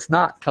book. So it's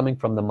not coming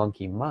from the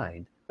monkey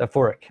mind.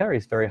 Therefore it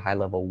carries very high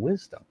level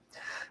wisdom.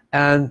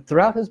 And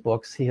throughout his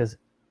books he has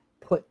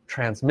put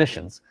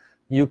transmissions.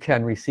 You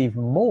can receive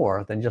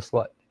more than just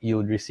what you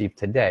would receive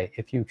today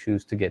if you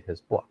choose to get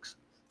his books.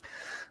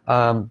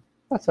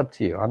 That's up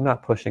to you. I'm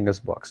not pushing his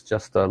books,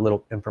 just a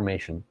little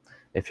information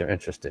if you're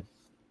interested.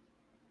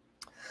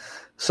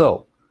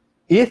 So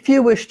if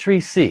you wish to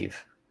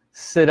receive,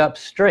 sit up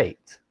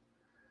straight,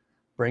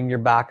 bring your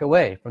back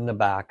away from the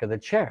back of the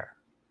chair,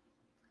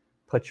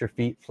 put your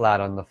feet flat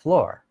on the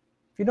floor.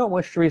 If you don't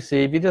wish to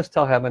receive, you just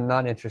tell heaven,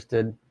 not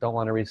interested, don't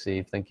want to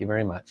receive, thank you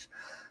very much.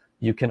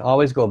 You can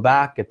always go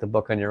back, get the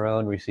book on your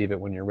own, receive it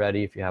when you're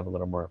ready if you have a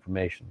little more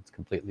information. It's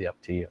completely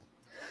up to you.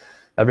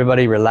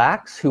 Everybody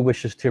relax who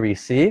wishes to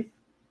receive.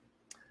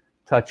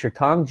 Touch your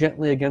tongue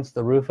gently against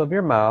the roof of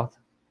your mouth.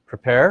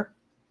 Prepare.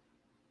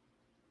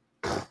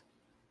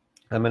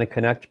 I'm going to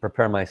connect to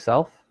prepare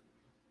myself.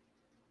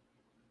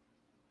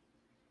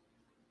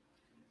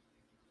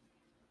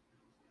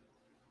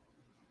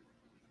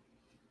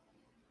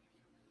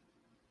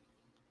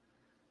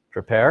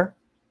 Prepare.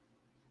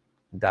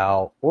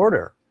 Tao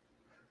order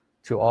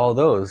to all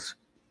those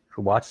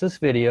who watch this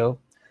video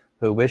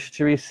who wish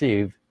to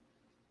receive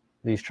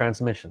these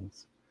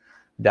transmissions.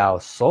 Tao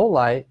soul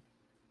light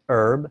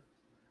herb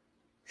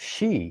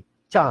Shi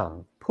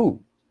Zhang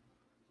Pu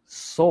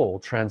soul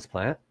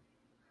transplant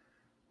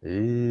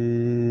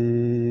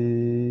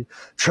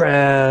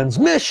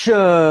transmission.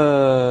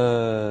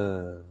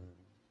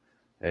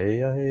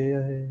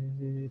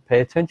 Pay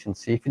attention,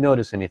 see if you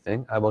notice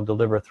anything. I will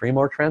deliver 3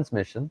 more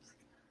transmissions.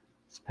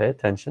 Just pay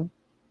attention.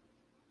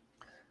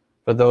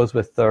 For those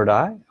with third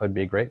eye, I would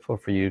be grateful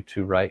for you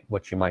to write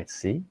what you might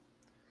see.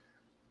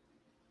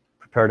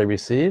 Prepare to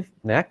receive.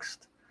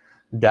 Next,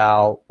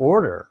 Tao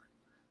order,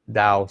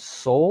 Tao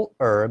soul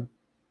herb,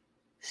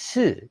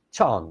 Shi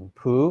Chang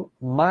Pu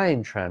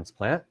mind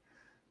transplant,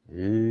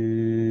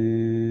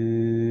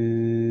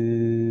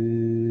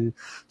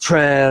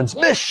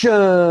 transmission.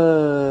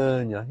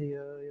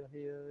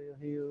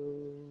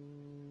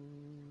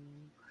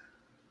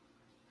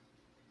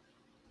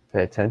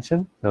 Pay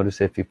attention.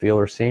 Notice if you feel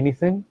or see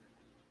anything.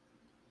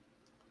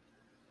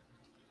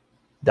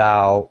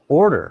 Tao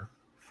order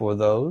for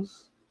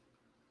those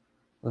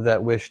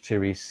that wish to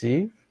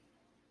receive.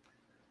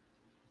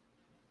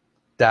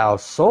 Tao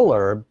soul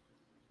herb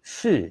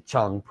Shi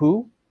Chang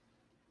Pu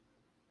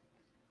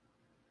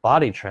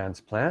body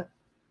transplant.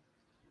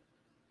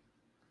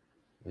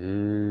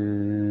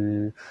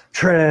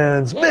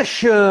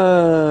 Transmission.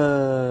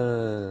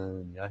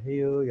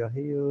 Yahiyo,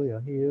 yahiyo,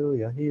 yahiyo,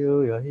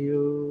 yahiyo,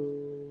 yahiyo.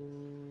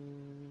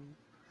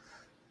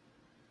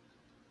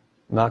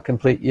 Not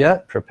complete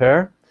yet.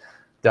 Prepare.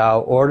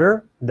 Tao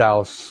order,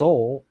 Tao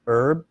soul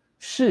herb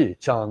Shi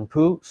Chang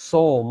Pu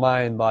soul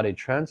mind body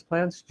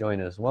transplants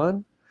join as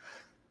one.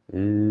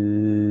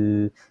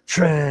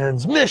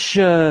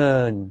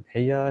 Transmission.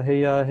 Heya,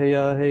 heya,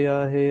 heya,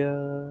 heya,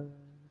 heya.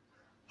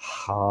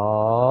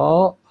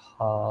 How.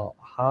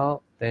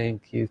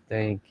 Thank you,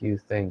 thank you,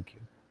 thank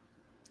you.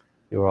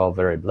 You are all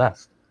very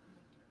blessed.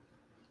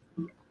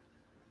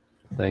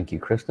 Thank you,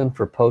 Kristen,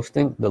 for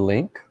posting the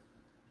link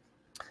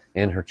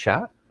in her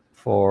chat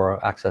for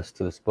access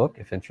to this book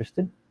if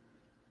interested.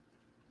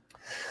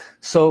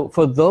 So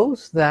for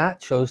those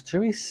that chose to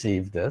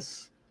receive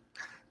this,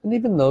 and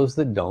even those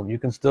that don't, you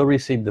can still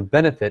receive the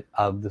benefit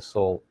of the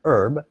soul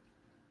herb.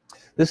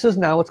 This is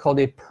now what's called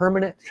a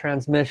permanent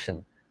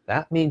transmission.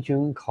 That means you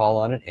can call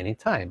on it any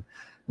time.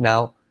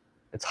 Now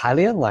it's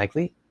highly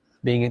unlikely,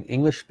 being an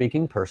English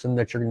speaking person,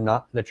 that you're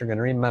going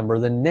to remember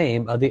the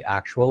name of the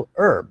actual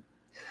herb.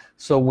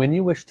 So when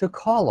you wish to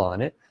call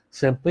on it,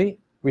 simply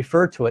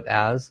refer to it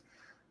as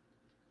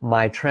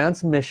my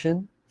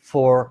transmission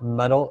for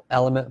metal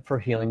element for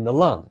healing the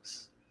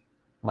lungs.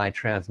 My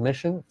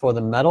transmission for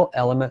the metal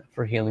element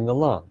for healing the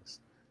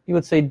lungs. You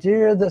would say,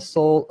 dear the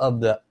soul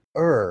of the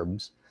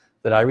herbs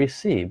that I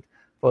received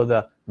for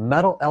the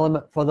metal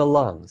element for the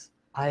lungs,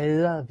 I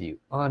love you,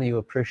 honor you,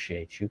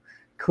 appreciate you.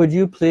 Could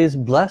you please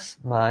bless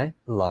my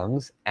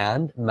lungs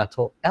and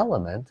metal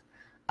element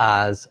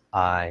as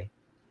I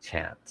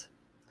chant?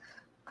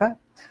 Okay,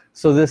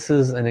 so this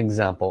is an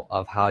example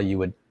of how you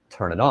would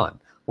turn it on.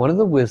 One of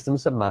the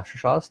wisdoms that Master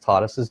Sha has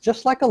taught us is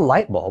just like a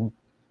light bulb.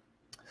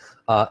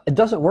 It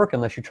doesn't work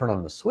unless you turn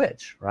on the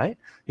switch, right?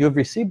 You have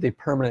received a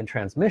permanent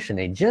transmission,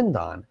 a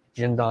Jindan.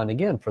 Jindan,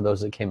 again, for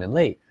those that came in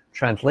late,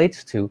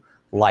 translates to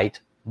light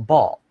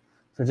bulb.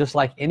 So just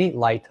like any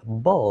light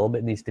bulb,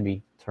 it needs to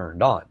be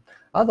turned on.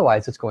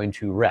 Otherwise, it's going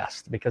to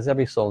rest, because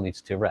every soul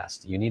needs to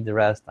rest. You need to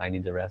rest, I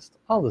need to rest,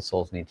 all the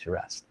souls need to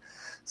rest.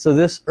 So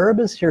this herb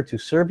is here to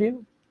serve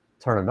you.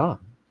 Turn it on.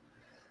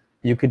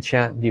 You could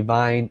chant,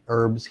 divine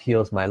herbs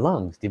heals my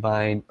lungs,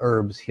 divine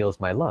herbs heals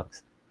my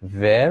lungs.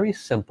 Very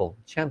simple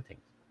chanting.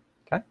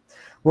 Okay,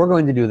 we're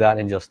going to do that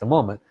in just a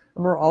moment,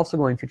 and we're also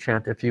going to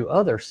chant a few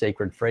other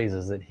sacred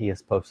phrases that he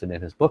has posted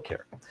in his book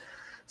here.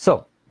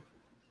 So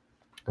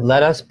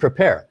let us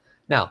prepare.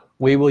 Now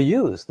we will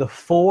use the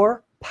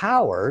 4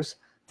 powers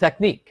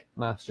technique.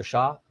 Master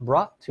Sha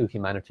brought to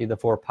humanity the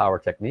 4-power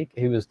technique.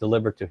 He was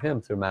delivered to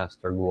him through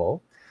Master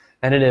Guo.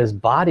 And it is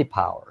body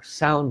power,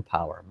 sound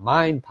power,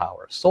 mind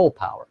power, soul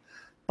power.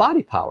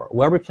 Body power,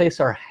 where we place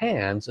our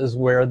hands, is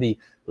where the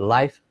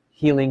life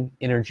healing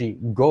energy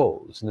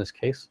goes. In this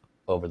case,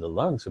 over the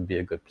lungs would be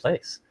a good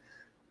place.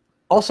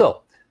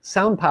 Also,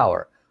 sound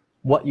power,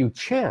 what you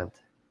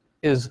chant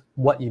is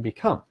what you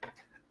become.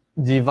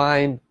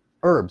 Divine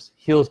herbs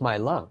heals my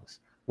lungs.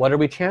 What are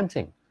we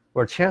chanting?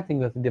 We're chanting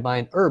that the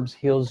divine herbs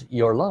heals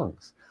your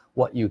lungs.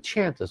 What you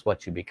chant is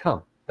what you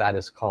become. That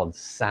is called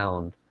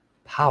sound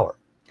power.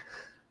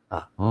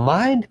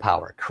 Mind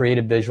power,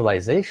 creative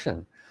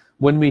visualization.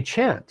 When we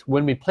chant,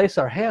 when we place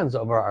our hands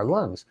over our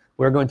lungs,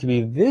 we're going to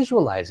be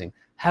visualizing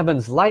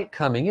heaven's light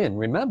coming in.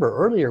 Remember,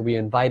 earlier we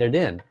invited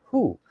in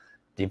who?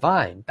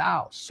 Divine,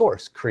 Tao,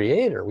 Source,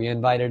 Creator. We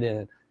invited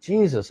in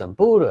Jesus and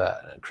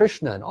Buddha and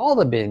Krishna and all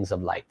the beings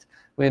of light.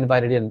 We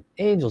invited in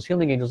angels,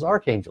 healing angels,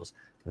 archangels.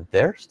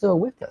 They're still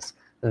with us.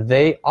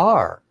 They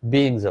are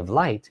beings of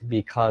light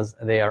because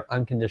they are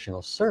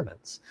unconditional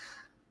servants.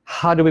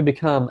 How do we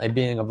become a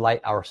being of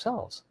light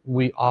ourselves?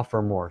 We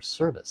offer more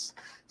service.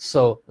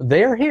 So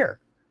they're here.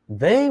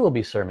 They will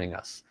be serving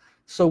us.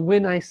 So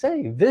when I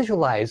say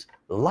visualize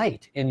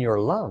light in your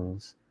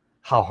lungs,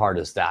 how hard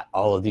is that?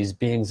 All of these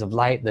beings of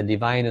light, the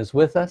divine is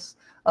with us?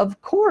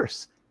 Of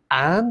course.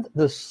 And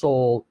the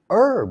soul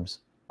herbs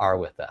are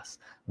with us,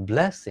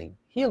 blessing,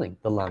 healing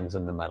the lungs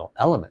and the metal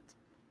element.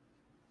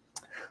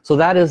 So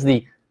that is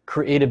the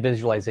creative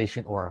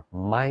visualization or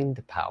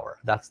mind power.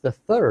 That's the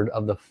third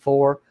of the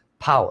 4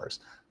 powers.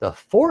 The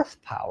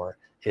 4th power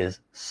is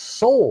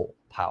soul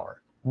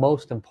power,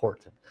 most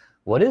important.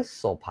 What is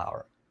soul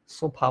power?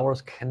 Soul power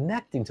is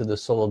connecting to the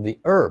soul of the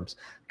herbs,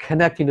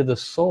 connecting to the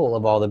soul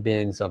of all the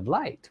beings of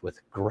light with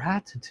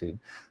gratitude.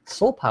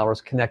 Soul power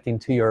is connecting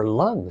to your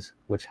lungs,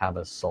 which have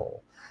a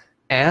soul.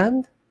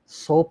 And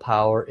soul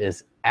power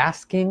is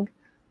asking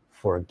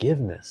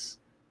forgiveness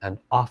and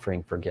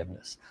offering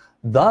forgiveness.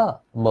 The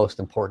most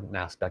important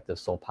aspect of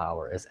soul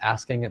power is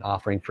asking and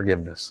offering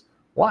forgiveness.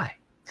 Why?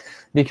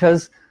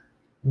 Because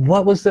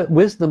what was the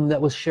wisdom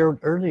that was shared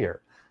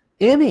earlier?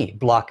 Any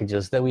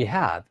blockages that we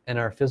have in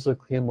our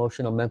physically,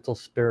 emotional, mental,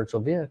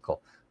 spiritual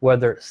vehicle,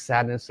 whether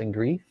sadness and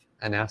grief,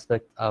 an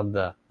aspect of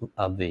the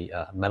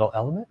metal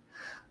element,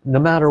 no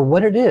matter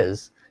what it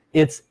is,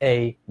 it's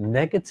a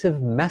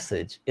negative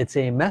message. It's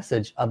a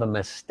message of a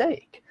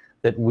mistake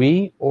that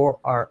we or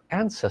our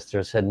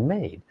ancestors had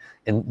made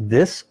in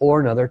this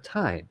or another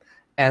time.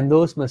 And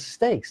those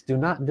mistakes do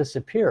not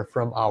disappear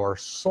from our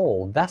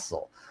soul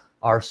vessel.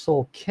 Our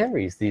soul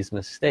carries these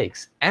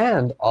mistakes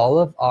and all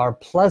of our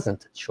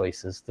pleasant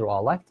choices through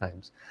all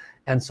lifetimes.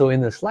 And so in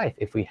this life,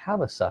 if we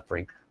have a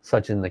suffering,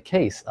 such in the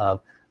case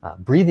of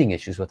breathing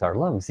issues with our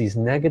lungs, these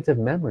negative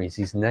memories,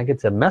 these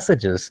negative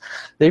messages,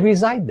 they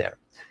reside there.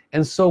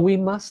 And so we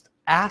must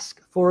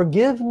ask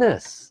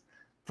forgiveness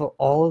for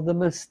all of the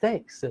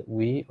mistakes that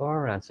we or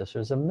our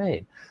ancestors have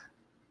made.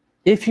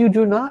 If you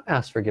do not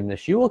ask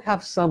forgiveness, you will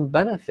have some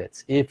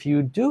benefits. If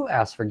you do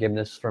ask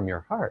forgiveness from your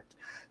heart,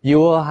 you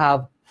will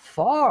have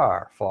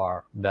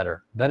far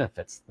better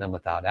benefits than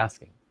without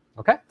asking.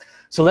 Okay,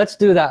 so let's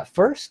do that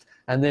first,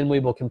 and then we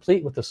will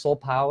complete with the soul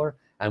power,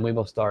 and we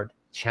will start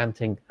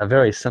chanting a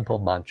very simple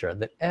mantra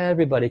that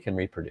everybody can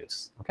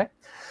reproduce. Okay,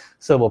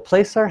 so we'll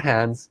place our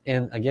hands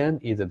in, again,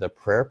 either the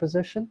prayer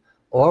position,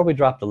 or we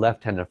drop the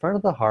left hand in front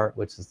of the heart,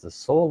 which is the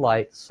soul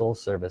light, soul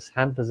service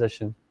hand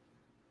position.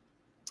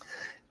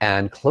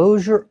 And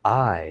close your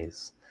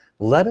eyes.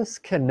 Let us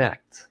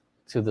connect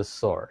to the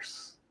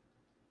source.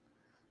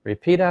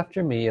 Repeat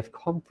after me if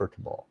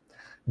comfortable.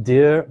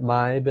 Dear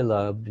my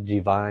beloved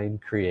divine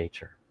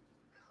creator,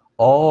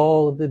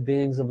 all of the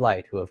beings of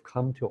light who have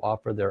come to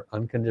offer their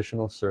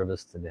unconditional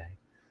service today,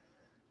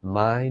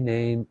 my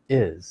name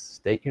is,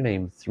 state your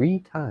name 3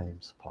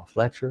 times, Paul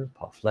Fletcher,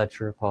 Paul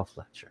Fletcher, Paul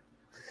Fletcher.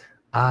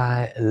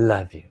 I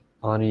love you,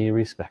 honor you,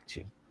 respect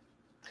you.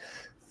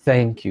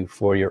 Thank you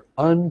for your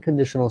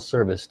unconditional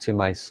service to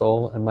my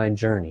soul and my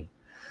journey.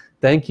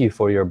 Thank you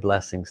for your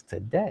blessings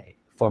today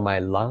for my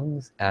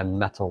lungs and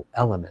metal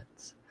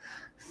elements.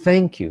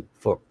 Thank you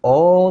for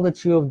all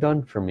that you have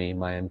done for me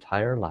my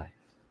entire life.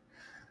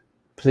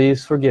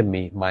 Please forgive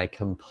me my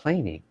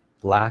complaining,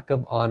 lack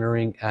of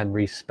honoring and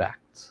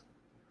respect.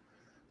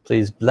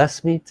 Please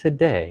bless me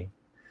today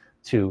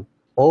to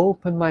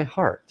open my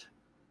heart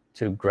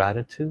to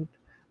gratitude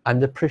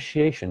and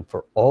appreciation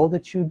for all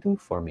that you do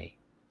for me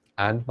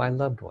and my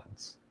loved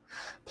ones.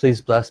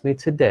 Please bless me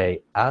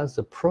today as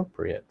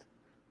appropriate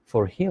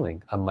for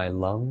healing of my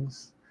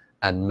lungs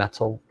and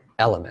metal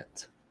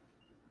element.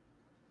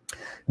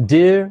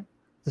 Dear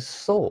the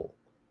soul,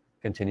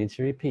 continue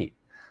to repeat,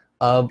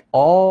 of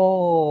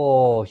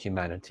all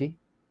humanity,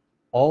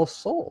 all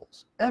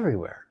souls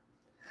everywhere,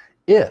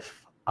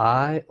 if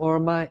I or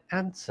my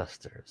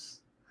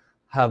ancestors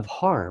have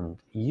harmed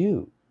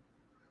you,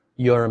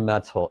 your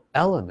metal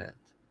element,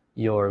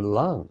 your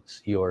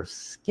lungs, your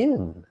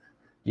skin,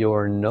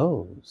 your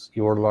nose,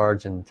 your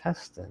large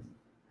intestine,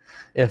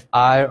 If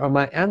I or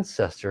my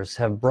ancestors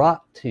have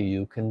brought to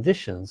you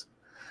conditions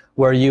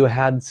where you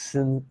had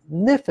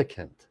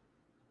significant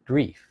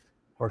grief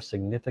or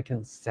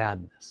significant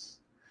sadness,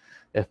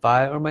 if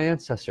I or my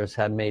ancestors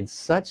had made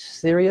such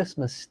serious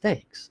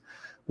mistakes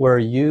where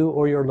you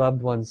or your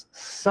loved ones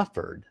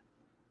suffered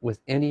with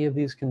any of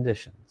these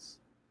conditions,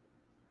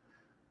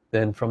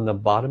 then from the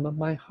bottom of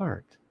my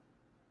heart,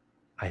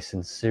 I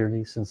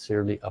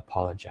sincerely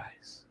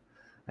apologize.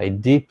 I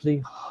deeply,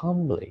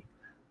 humbly,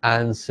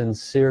 and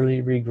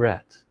sincerely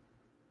regret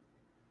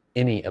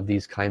any of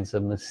these kinds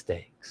of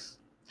mistakes.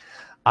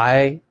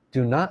 I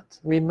do not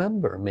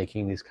remember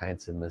making these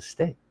kinds of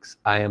mistakes.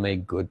 I am a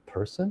good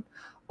person,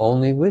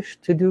 only wish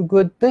to do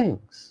good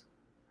things.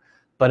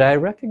 But I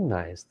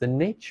recognize the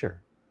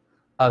nature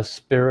of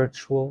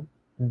spiritual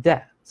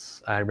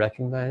debts. I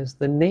recognize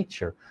the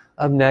nature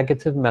of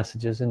negative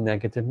messages and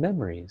negative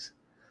memories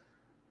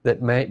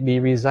that might be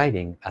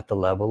residing at the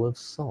level of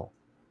soul.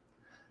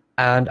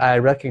 And I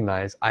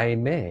recognize I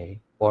may,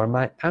 or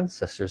my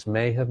ancestors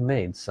may have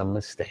made some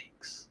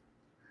mistakes.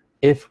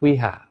 If we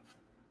have,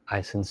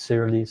 I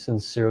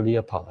sincerely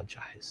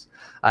apologize.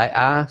 I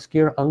ask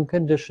your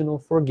unconditional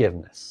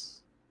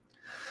forgiveness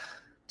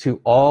to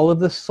all of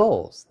the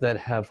souls that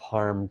have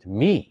harmed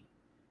me,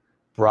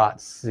 brought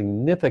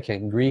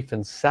significant grief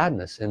and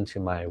sadness into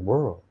my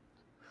world,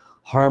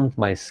 harmed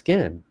my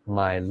skin,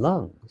 my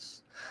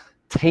lungs,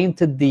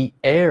 tainted the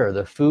air,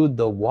 the food,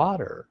 the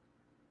water,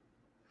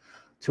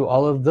 to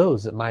all of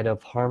those that might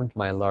have harmed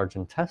my large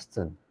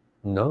intestine,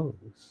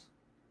 nose,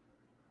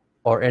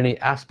 or any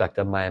aspect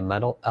of my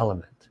mental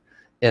element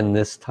in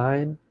this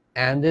time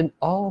and in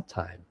all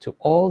time. To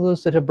all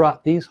those that have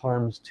brought these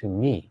harms to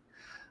me,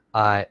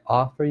 I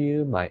offer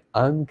you my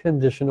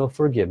unconditional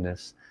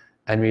forgiveness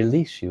and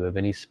release you of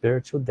any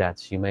spiritual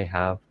debts you may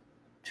have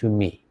to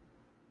me.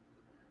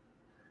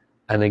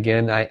 And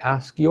again, I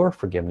ask your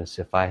forgiveness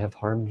if I have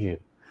harmed you.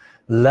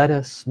 Let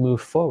us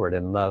move forward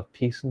in love,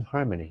 peace, and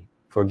harmony,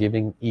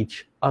 forgiving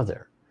each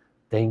other.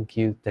 Thank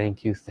you,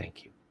 thank you,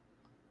 thank you.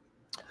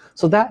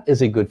 So that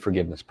is a good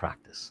forgiveness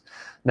practice.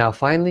 Now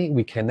finally,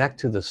 we connect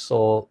to the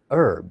soul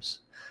herbs.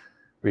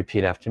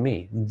 Repeat after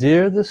me.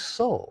 Dear the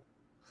soul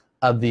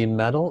of the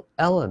metal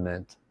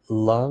element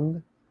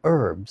lung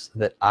herbs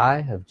that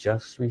I have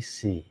just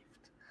received,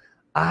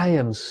 I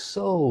am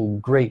so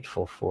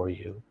grateful for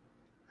you.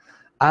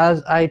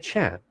 As I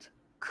chant,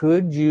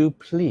 could you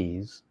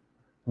please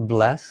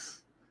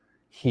bless,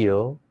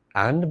 heal,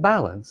 and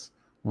balance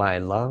my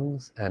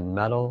lungs and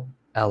metal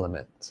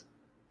element?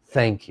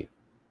 Thank you.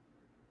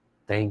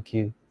 Thank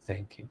you,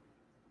 thank you.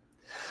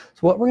 So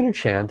what we're going to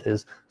chant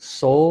is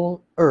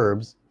soul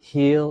herbs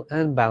heal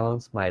and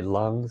balance my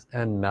lungs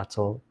and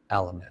metal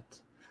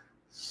element.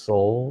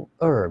 Soul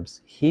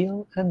herbs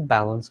heal and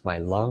balance my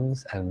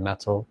lungs and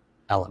metal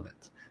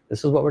element.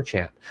 This is what we're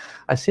chanting.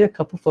 I see a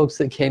couple folks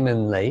that came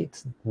in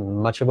late.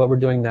 Much of what we're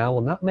doing now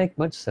will not make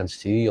much sense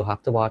to you. You'll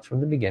have to watch from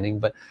the beginning,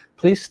 but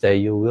please stay.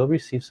 You will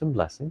receive some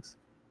blessings.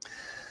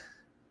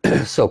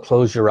 So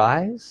close your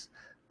eyes.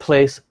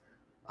 Place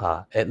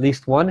at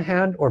least one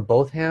hand or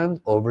both hands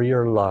over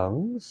your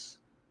lungs,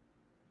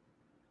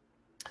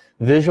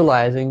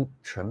 visualizing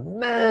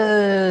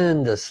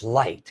tremendous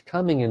light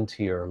coming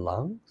into your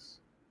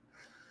lungs,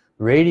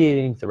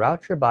 radiating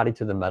throughout your body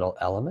to the metal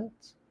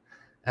element.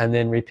 And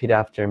then repeat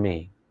after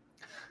me.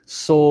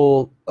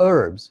 Soul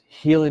herbs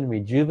heal and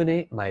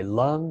rejuvenate my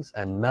lungs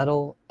and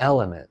metal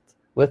element.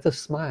 With a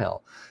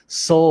smile.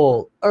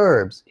 Soul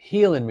herbs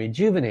heal and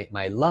rejuvenate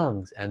my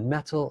lungs and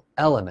metal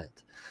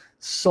element.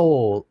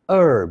 Soul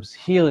herbs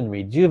heal and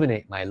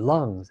rejuvenate my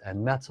lungs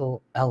and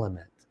metal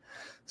element.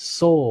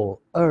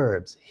 Soul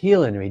herbs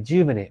heal and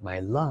rejuvenate my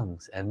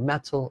lungs and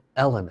metal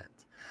element.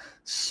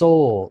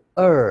 Soul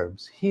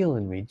herbs heal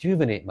and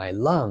rejuvenate my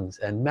lungs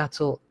and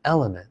metal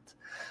element.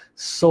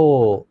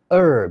 Soul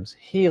herbs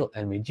heal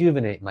and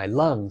rejuvenate my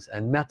lungs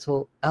and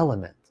metal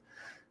element.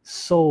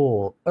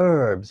 Soul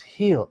herbs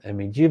heal and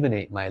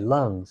rejuvenate my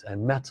lungs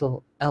and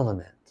metal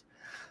element.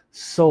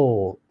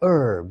 Soul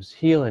herbs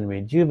heal and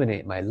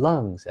rejuvenate my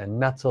lungs and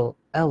metal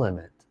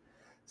element.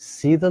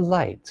 See the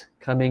light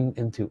coming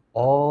into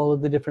all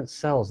of the different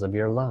cells of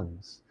your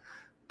lungs,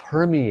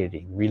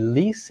 permeating,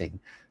 releasing,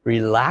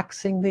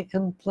 relaxing the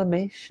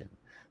inflammation.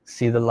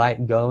 See the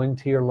light going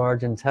to your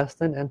large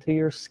intestine and to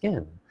your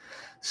skin.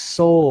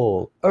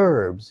 Soul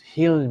herbs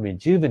heal and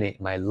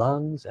rejuvenate my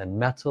lungs and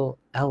metal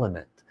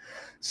element.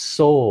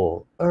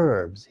 Soul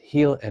herbs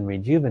heal and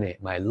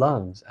rejuvenate my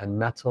lungs and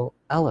metal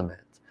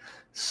element.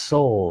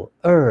 Soul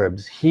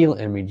herbs heal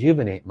and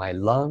rejuvenate my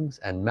lungs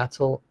and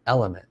metal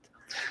element.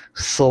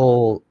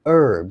 Soul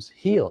herbs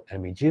heal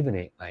and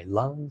rejuvenate my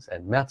lungs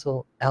and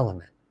metal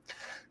element.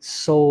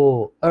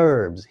 Soul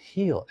herbs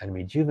heal and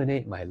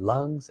rejuvenate my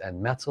lungs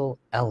and metal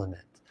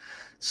element.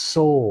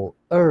 Soul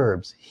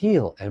herbs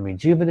heal and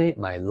rejuvenate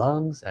my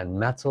lungs and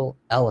metal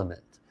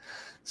element.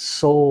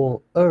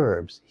 Soul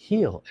herbs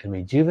heal and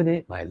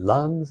rejuvenate my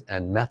lungs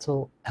and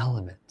metal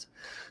element.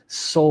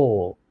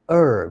 Soul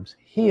herbs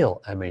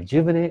heal and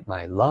rejuvenate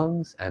my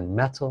lungs and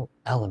metal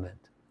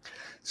element.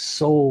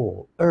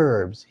 Soul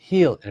herbs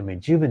heal and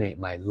rejuvenate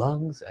my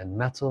lungs and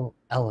metal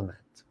element.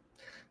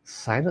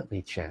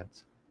 Silently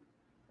chant,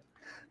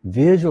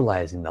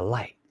 visualizing the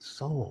light.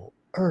 Soul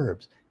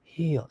herbs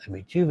heal and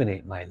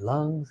rejuvenate my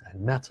lungs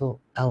and metal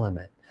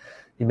element.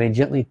 You may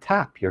gently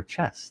tap your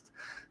chest.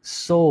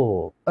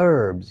 Soul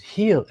herbs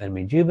heal and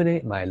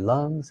rejuvenate my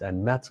lungs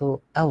and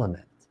metal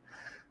element.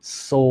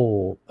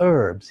 Soul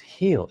herbs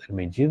heal and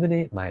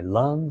rejuvenate my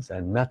lungs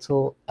and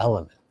metal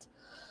element.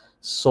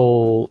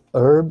 Soul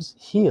herbs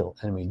heal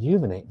and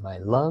rejuvenate my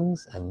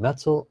lungs and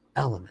metal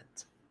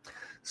element.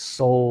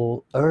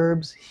 Soul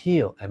herbs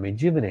heal and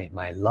rejuvenate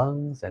my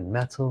lungs and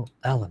metal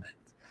element.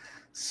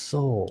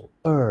 Soul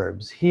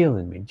herbs heal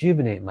and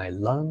rejuvenate my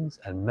lungs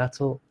and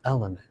metal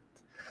element.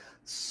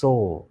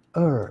 Soul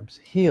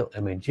herbs heal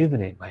and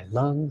rejuvenate my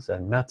lungs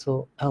and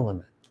metal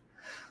element.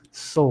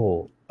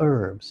 Soul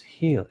herbs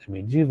heal and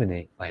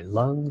rejuvenate my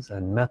lungs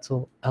and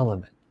metal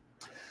element.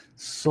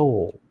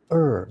 Soul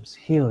herbs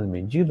heal and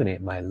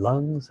rejuvenate my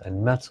lungs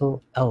and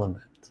metal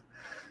element.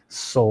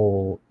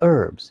 Soul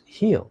herbs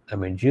heal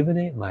and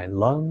rejuvenate my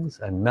lungs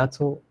and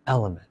metal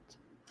element.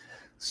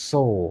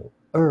 Soul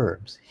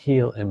herbs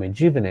heal and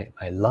rejuvenate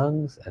my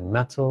lungs and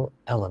metal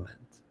element.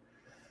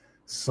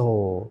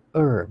 Soul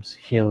herbs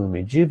heal and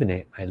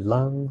rejuvenate my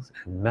lungs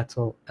and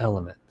metal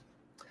element.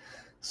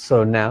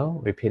 So now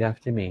repeat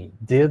after me.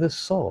 Dear the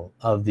soul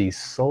of these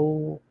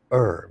soul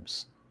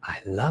herbs, I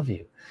love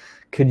you.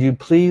 Could you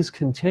please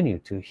continue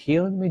to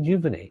heal and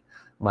rejuvenate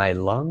my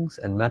lungs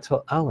and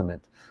metal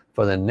element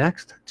for the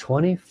next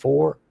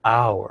 24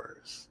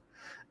 hours.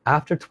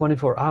 After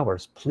 24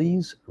 hours,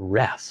 please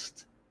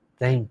rest.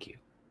 Thank you.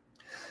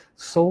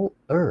 Soul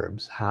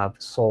herbs have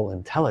soul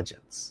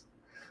intelligence.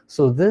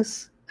 So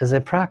this is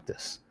a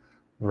practice.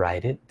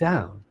 Write it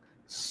down.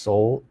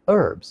 Soul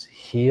herbs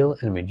heal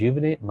and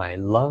rejuvenate my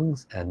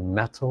lungs and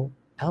metal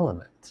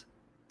element.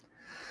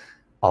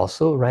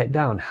 Also write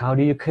down, how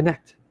do you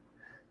connect?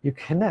 You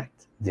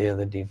connect, dear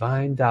the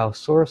divine Tao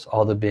Source,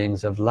 all the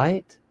beings of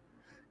light,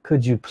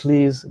 could you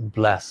please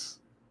bless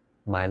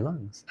my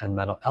lungs and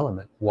metal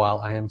element while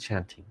I am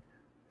chanting?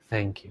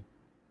 Thank you.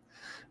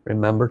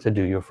 Remember to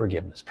do your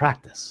forgiveness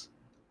practice.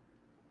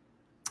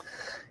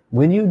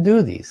 When you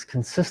do these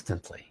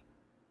consistently,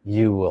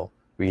 you will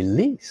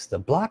release the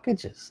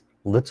blockages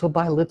little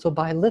by little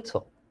by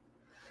little.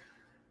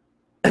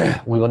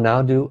 We will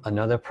now do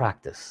another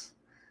practice.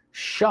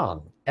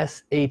 Shang,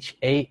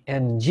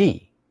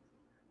 S-H-A-N-G,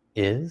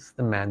 is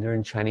the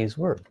Mandarin Chinese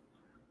word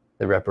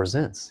that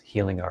represents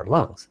healing our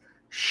lungs.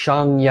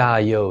 Shang Ya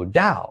Yo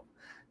Dao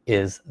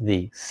is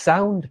the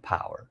sound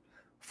power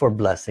for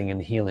blessing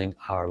and healing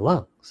our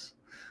lungs.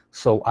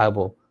 So I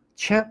will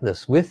chant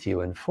this with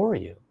you and for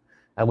you,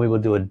 and we will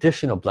do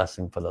additional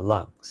blessing for the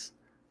lungs.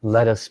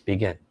 Let us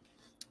begin.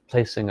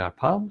 Placing our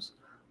palms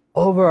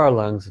over our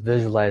lungs,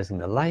 visualizing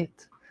the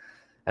light,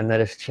 and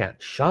let us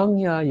chant Shang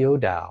Ya Yo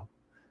Dao,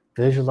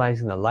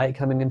 visualizing the light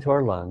coming into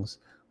our lungs.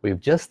 We've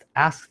just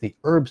asked the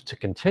herbs to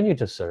continue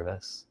to serve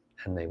us,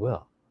 and they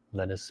will.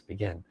 Let us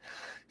begin.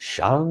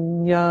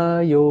 Shang Ya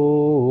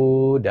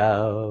Yo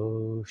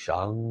Dao,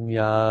 Shang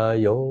Ya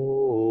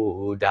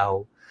Yo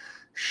Dao,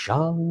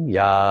 Shang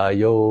Ya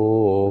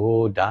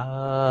Yo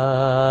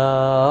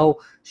Dao,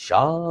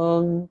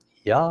 Shang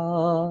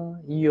Ya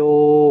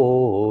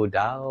Yo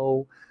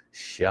Dao,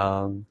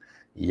 Shang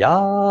Ya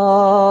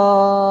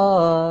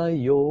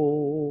Yo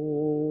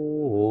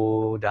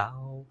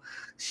Dao,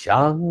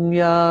 Shang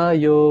Ya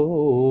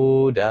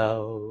Yo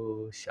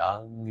Dao,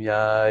 Shang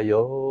Ya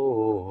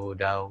Yo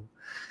Dao,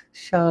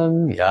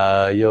 Shang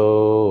Ya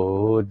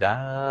Yo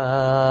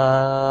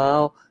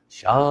Dao,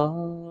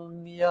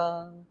 Shang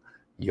Ya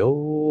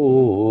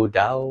Yo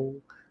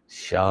Dao,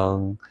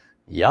 Shang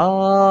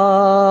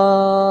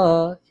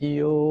Ya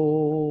Yo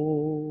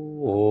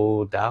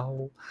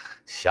Dao,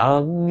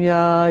 Shang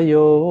Ya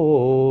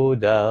Yo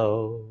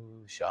Dao,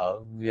 Shang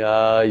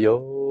Ya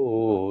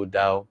Yo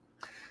Dao,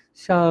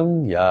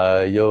 Shang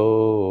Ya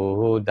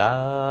Yo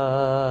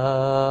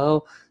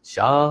Dao,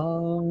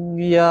 Shang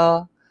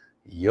Ya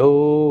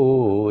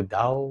Yo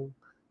Dao,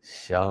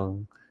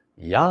 Shang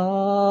Ya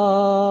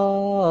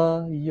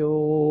Yo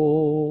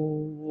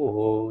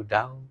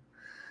Dao.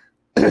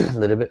 A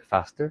little bit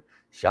faster.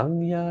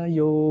 Shang Ya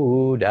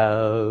Yo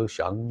Dao,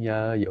 Shang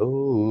Ya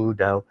Yo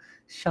Dao,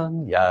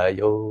 Shang Ya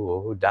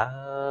Yo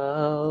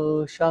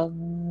Dao,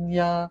 Shang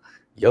Ya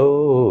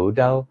Yo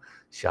Dao,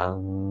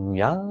 Shang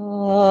Ya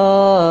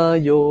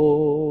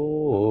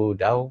Yo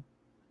Dao,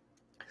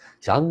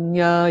 Shang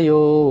Ya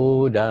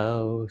Yo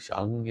Dao,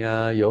 Shang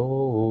Ya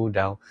Yo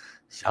Dao,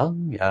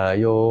 Shang Ya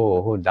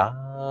Yo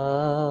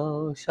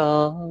Dao,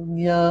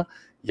 Shang Ya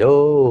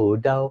Yo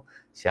Dao,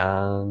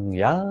 Shang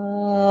Ya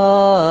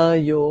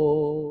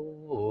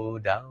Yo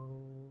Dao,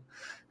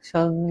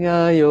 Shang Ya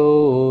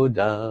Yo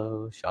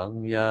Dao, Shang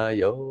Ya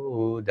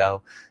Yo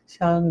Dao,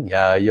 Shang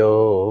Ya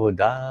Yo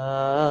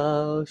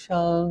Dao,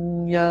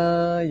 Shang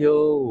Ya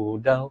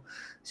Yo Dao,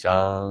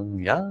 Shang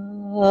Ya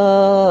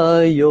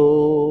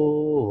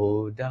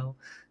Yo Dao,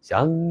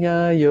 Shang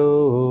Ya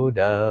Yo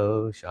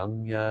Dao,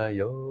 Shang Ya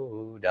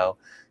Yo Dao,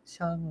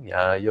 想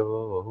呀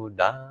有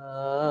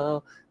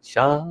道，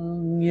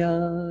想呀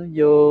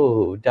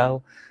有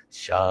道，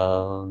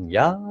想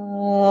呀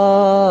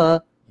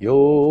有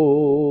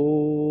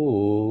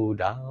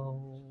道。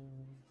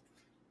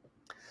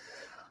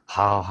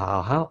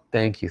How.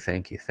 Thank you,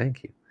 thank you,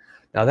 thank you.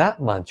 Now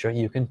that mantra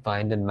you can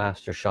find in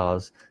Master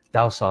Sha's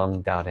Tao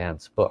Song Tao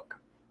Dance book.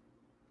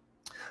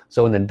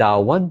 So in the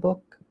Tao 1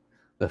 book,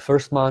 the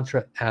first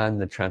mantra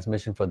and the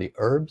transmission for the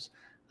herbs,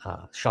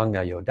 Shang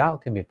Ya Yo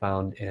Dao, can be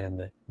found in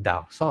the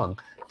Tao Song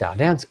Tao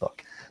Dance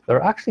book. There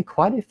are actually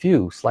quite a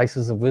few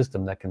slices of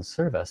wisdom that can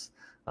serve us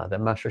that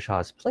Master Sha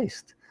has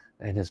placed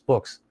in his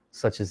books,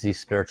 such as these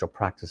spiritual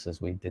practices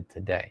we did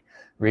today.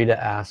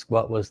 Rita asked,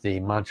 what was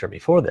the mantra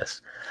before this?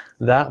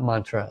 That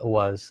mantra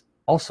was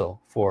also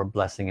for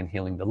blessing and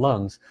healing the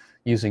lungs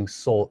using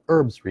soul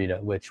herbs, Rita,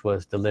 which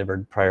was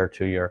delivered prior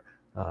to your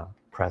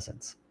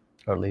presence,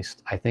 or at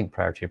least I think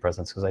prior to your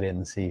presence, because I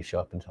didn't see you show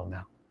up until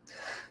now.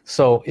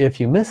 So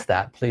if you missed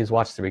that, please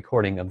watch the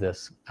recording of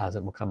this as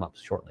it will come up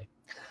shortly.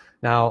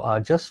 Now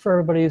just for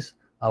everybody's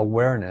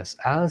awareness,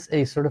 as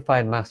a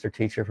certified master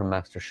teacher from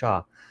Master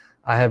Sha,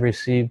 I have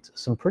received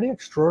some pretty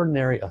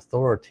extraordinary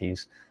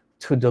authorities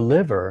to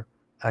deliver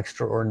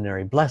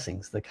extraordinary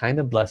blessings, the kind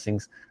of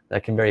blessings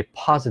that can very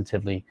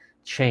positively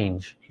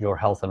change your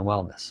health and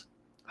wellness.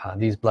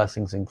 These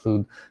blessings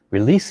include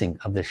releasing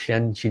of the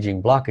Shen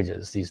Qijing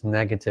blockages, these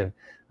negative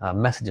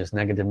messages,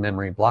 negative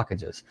memory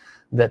blockages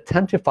that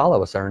tend to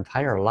follow us our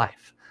entire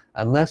life.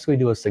 Unless we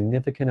do a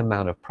significant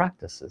amount of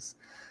practices,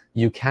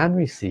 you can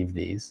receive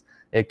these.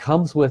 It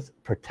comes with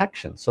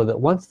protection, so that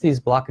once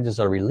these blockages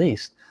are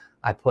released,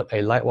 I put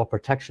a light wall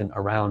protection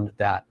around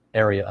that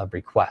area of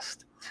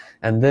request.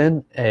 And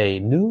then a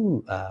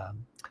new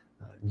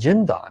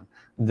Jindan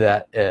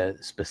that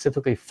is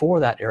specifically for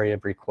that area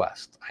of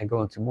request. I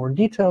go into more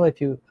detail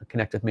if you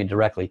connect with me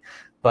directly,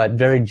 but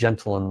very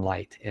gentle and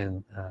light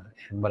in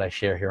what I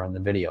share here on the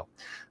video.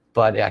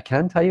 But I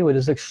can tell you it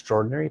is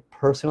extraordinary.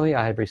 Personally,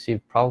 I have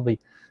received probably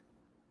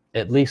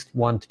at least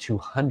 100 to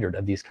 200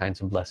 of these kinds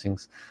of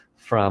blessings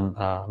from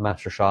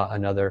Master Sha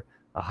and other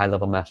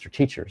high-level master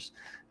teachers,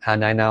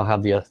 and I now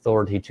have the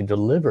authority to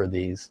deliver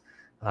these,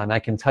 and I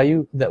can tell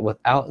you that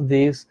without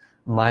these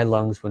my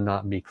lungs would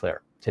not be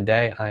clear.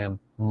 Today I am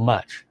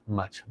much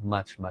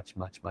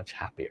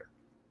happier.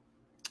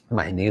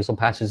 My nasal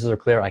passages are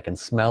clear. I can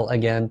smell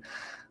again.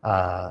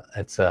 I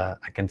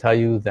can tell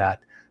you that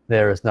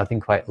there is nothing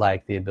quite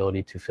like the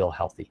ability to feel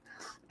healthy,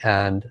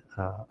 and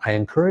I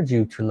encourage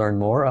you to learn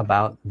more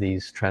about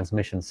these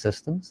transmission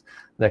systems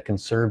that can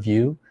serve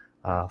you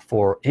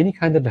for any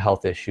kind of a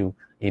health issue,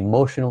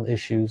 emotional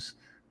issues,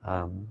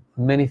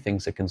 many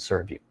things that can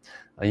serve you.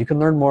 You can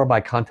learn more by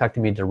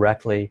contacting me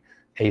directly.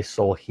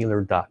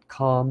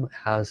 asoulhealer.com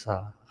has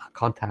a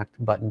contact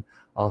button.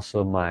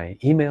 Also my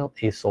email,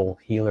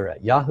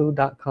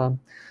 asoulhealer@yahoo.com,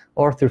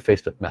 or through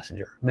Facebook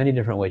Messenger. Many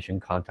different ways you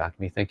can contact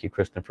me. Thank you,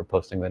 Kristen, for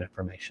posting that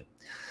information.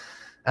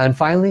 And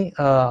finally,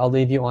 I'll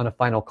leave you on a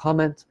final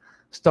comment.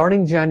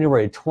 Starting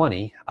January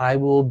 20, I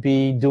will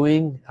be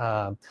doing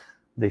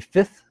the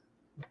 5th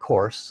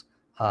course,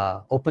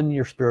 Open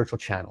Your Spiritual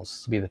Channels.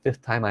 This will be the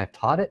 5th time I've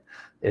taught it.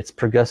 It's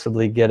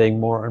progressively getting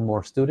more and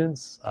more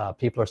students.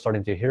 People are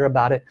starting to hear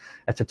about it.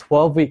 It's a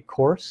 12-week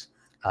course,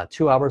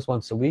 2 hours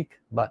once a week,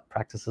 but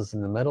practices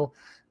in the middle.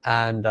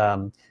 And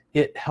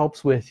it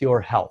helps with your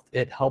health.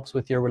 It helps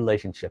with your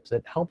relationships.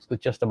 It helps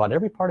with just about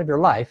every part of your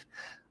life,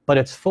 but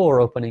it's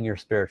for opening your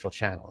spiritual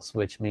channels,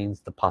 which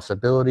means the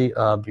possibility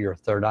of your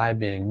third eye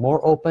being more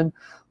open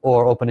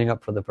or opening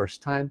up for the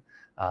first time.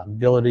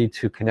 Ability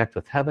to connect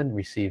with heaven,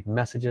 receive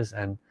messages,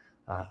 and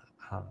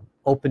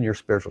open your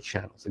spiritual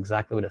channels.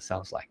 Exactly what it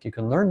sounds like. You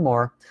can learn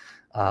more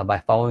by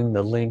following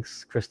the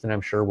links. Kristen,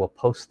 I'm sure, will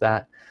post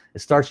that. It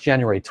starts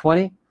January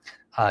 20.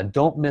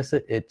 Don't miss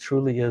it. It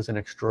truly is an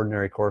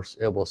extraordinary course.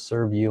 It will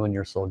serve you in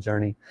your soul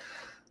journey.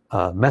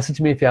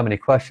 Message me if you have any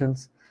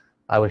questions.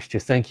 I wish to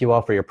thank you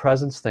all for your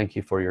presence. Thank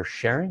you for your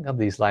sharing of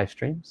these live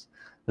streams.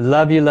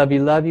 Love you, love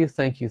you, love you.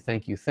 Thank you,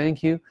 thank you,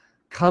 thank you.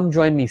 Come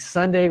join me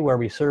Sunday where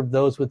we serve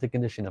those with the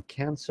condition of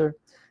cancer.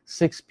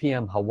 6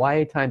 p.m.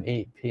 Hawaii time,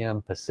 8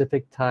 p.m.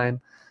 Pacific time,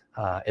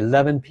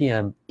 11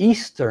 p.m.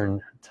 Eastern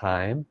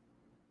time.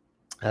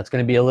 That's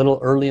going to be a little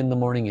early in the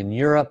morning in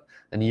Europe,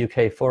 in the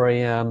UK 4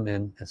 a.m.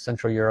 in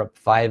Central Europe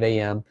 5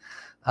 a.m.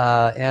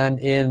 And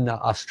in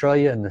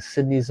Australia, in the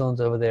Sydney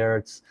zones over there,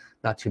 it's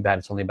not too bad.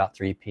 It's only about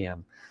 3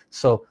 p.m.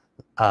 So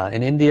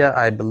in India,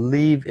 I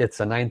believe it's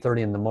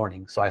 9:30 in the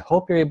morning. So I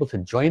hope you're able to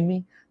join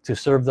me to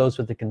serve those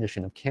with the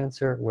condition of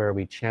cancer, where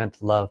we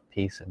chant love,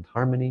 peace, and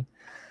harmony.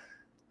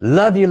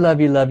 Love you, love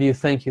you, love you.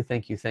 Thank you,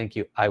 thank you, thank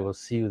you. I will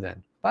see you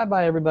then.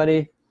 Bye-bye,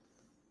 everybody.